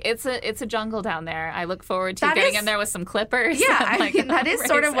It's like it's a jungle down there. I look forward to That getting is- in there with some clippers. Yeah, and, I like, mean, that is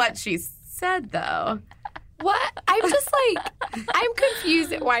sort of razor. what she said, though. what? I'm just like I'm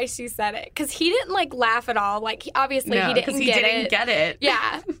confused at why she said it because he didn't like laugh at all. Like obviously he didn't get it.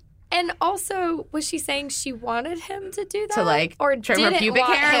 Yeah. And also, was she saying she wanted him to do that? To like or trim her didn't pubic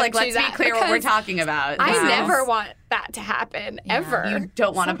want hair? him Like, to let's do be that? clear what we're Because talking about. I This is- never want that to happen ever. You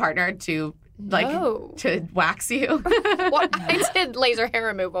don't want a partner to like No. to wax you. Well, I did laser hair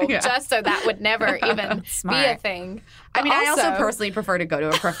removal Yeah. just so that would never even be a Smart. thing. I mean, But I also personally prefer to go to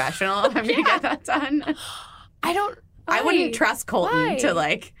a professional if I'm going to get that done. I don't. I wouldn't why? trust Colton Why? to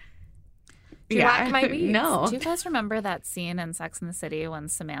like. whack my weeds? No. Do you guys remember that scene in Sex and the City when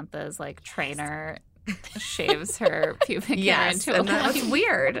Samantha's like trainer shaves her pubic hair Yes, into a and that was line?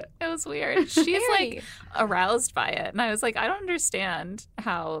 weird. It was weird. She's Very. like aroused by it, and I was like, I don't understand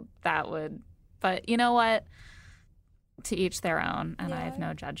how that would. But you know what? To each their own, and I have Yeah.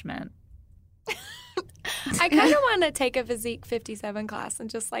 no judgment. I kind of want to take a Physique 57 class and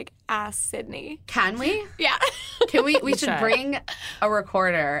just like ask Sydney. Can we? Yeah. Can we? We We should should. bring a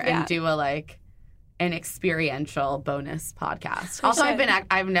recorder and Yeah. do a like an experiential bonus podcast. Also,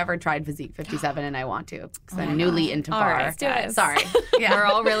 I've never tried Physique 57, and I want to because I'm newly into bar. Right, let's do it. Sorry. Yeah. We're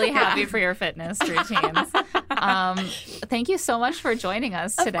all really happy for your fitness routines. Thank you so much for joining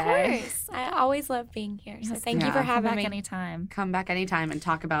us today. Of course. I always love being here. So thank you for Come having back me. anytime. Come back anytime and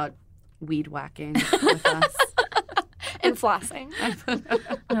talk about weed whacking with us. And flossing.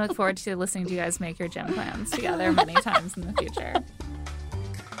 I look forward to listening to you guys make your gym plans together many times in the future.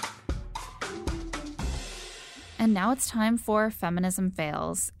 And now it's time for Feminism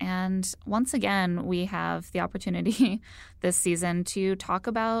Fails. And once again, we have the opportunity this season to talk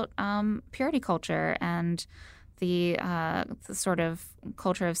about purity culture and the sort of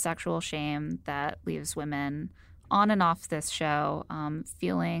culture of sexual shame that leaves women on and off this show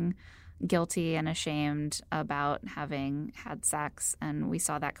feeling guilty and ashamed about having had sex. And we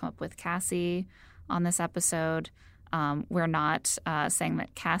saw that come up with Cassie on this episode. We're not saying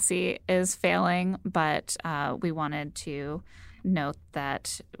that Cassie is failing, but we wanted to note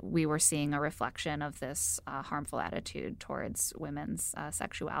that we were seeing a reflection of this harmful attitude towards women's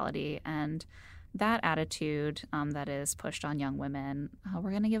sexuality. And that attitude that is pushed on young women, we're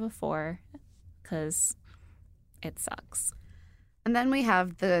going to give a 4 because it sucks. And then we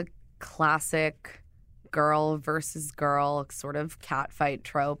have the classic girl versus girl sort of catfight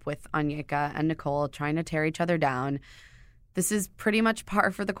trope with Onyeka and Nicole trying to tear each other down. This is pretty much par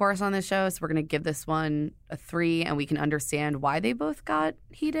for the course on this show, so we're going to give this one a 3, and we can understand why they both got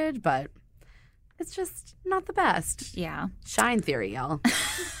heated, but it's just not the best. Yeah. Shine theory, y'all.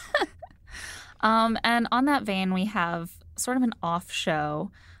 And on that vein, we have sort of an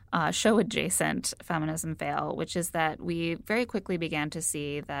off-show show-adjacent feminism fail, which is that we very quickly began to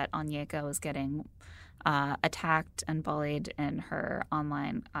see that Onyeka was getting attacked and bullied in her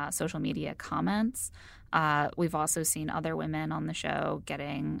online social media comments. We've also seen other women on the show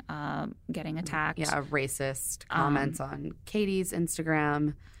getting attacked. Yeah, racist comments on Katie's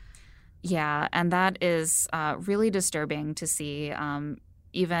Instagram. Yeah, and that is really disturbing to see.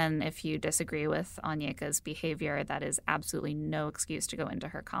 Even if you disagree with Onyeka's behavior, that is absolutely no excuse to go into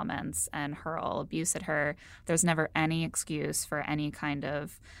her comments and hurl abuse at her. There's never any excuse for any kind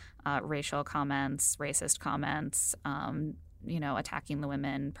of racial comments, racist comments, attacking the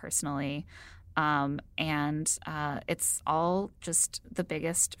women personally. And it's all just the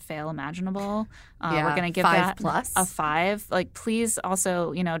biggest fail imaginable. We're going to give 5 that a 5. Like, please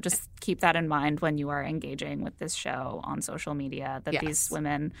also, just keep that in mind when you are engaging with this show on social media, that these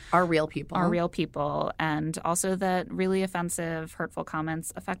women are real people. And also that really offensive, hurtful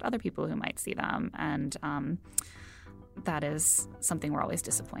comments affect other people who might see them. And that is something we're always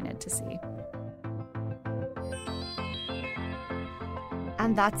disappointed to see.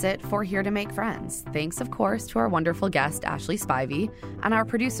 And that's it for Here to Make Friends. Thanks, of course, to our wonderful guest, Ashley Spivey, and our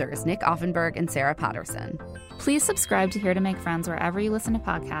producers, Nick Offenberg and Sarah Patterson. Please subscribe to Here to Make Friends wherever you listen to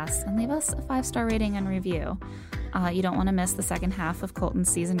podcasts and leave us a 5-star rating and review. You don't want to miss the second half of Colton's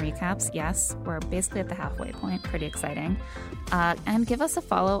season recaps. Yes, we're basically at the halfway point. Pretty exciting. And give us a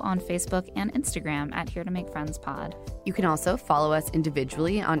follow on Facebook and Instagram at Here to Make Friends Pod. You can also follow us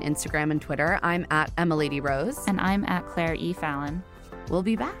individually on Instagram and Twitter. I'm at EmmaLadyRose. And I'm at Claire E. Fallon. We'll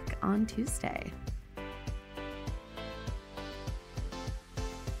be back on Tuesday.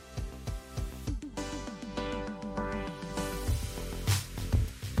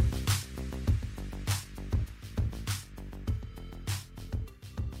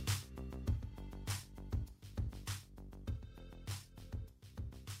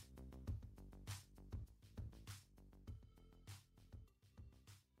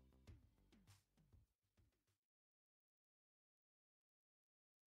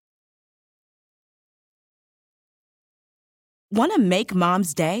 Want to make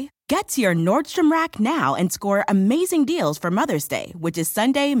Mom's day? Get to your Nordstrom Rack now and score amazing deals for Mother's Day, which is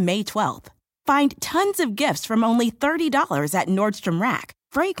Sunday, May 12th. Find tons of gifts from only $30 at Nordstrom Rack.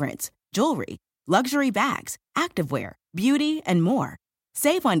 Fragrance, jewelry, luxury bags, activewear, beauty, and more.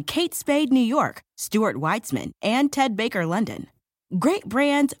 Save on Kate Spade New York, Stuart Weitzman, and Ted Baker London. Great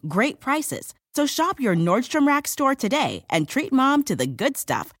brands, great prices. So shop your Nordstrom Rack store today and treat Mom to the good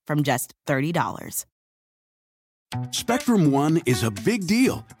stuff from just $30. Spectrum One is a big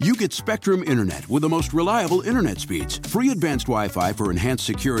deal. You get Spectrum Internet with the most reliable internet speeds, free advanced Wi-Fi for enhanced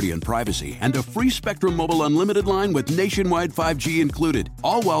security and privacy, and a free Spectrum Mobile Unlimited line with nationwide 5G included,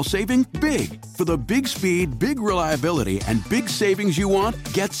 all while saving big. For the big speed, big reliability, and big savings you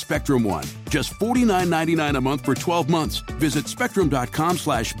want, get Spectrum One. Just $49.99 a month for 12 months. Visit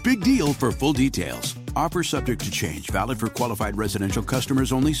spectrum.com/big deal for full details. Offer subject to change. Valid for qualified residential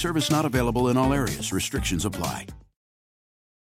customers only. Service not available in all areas. Restrictions apply.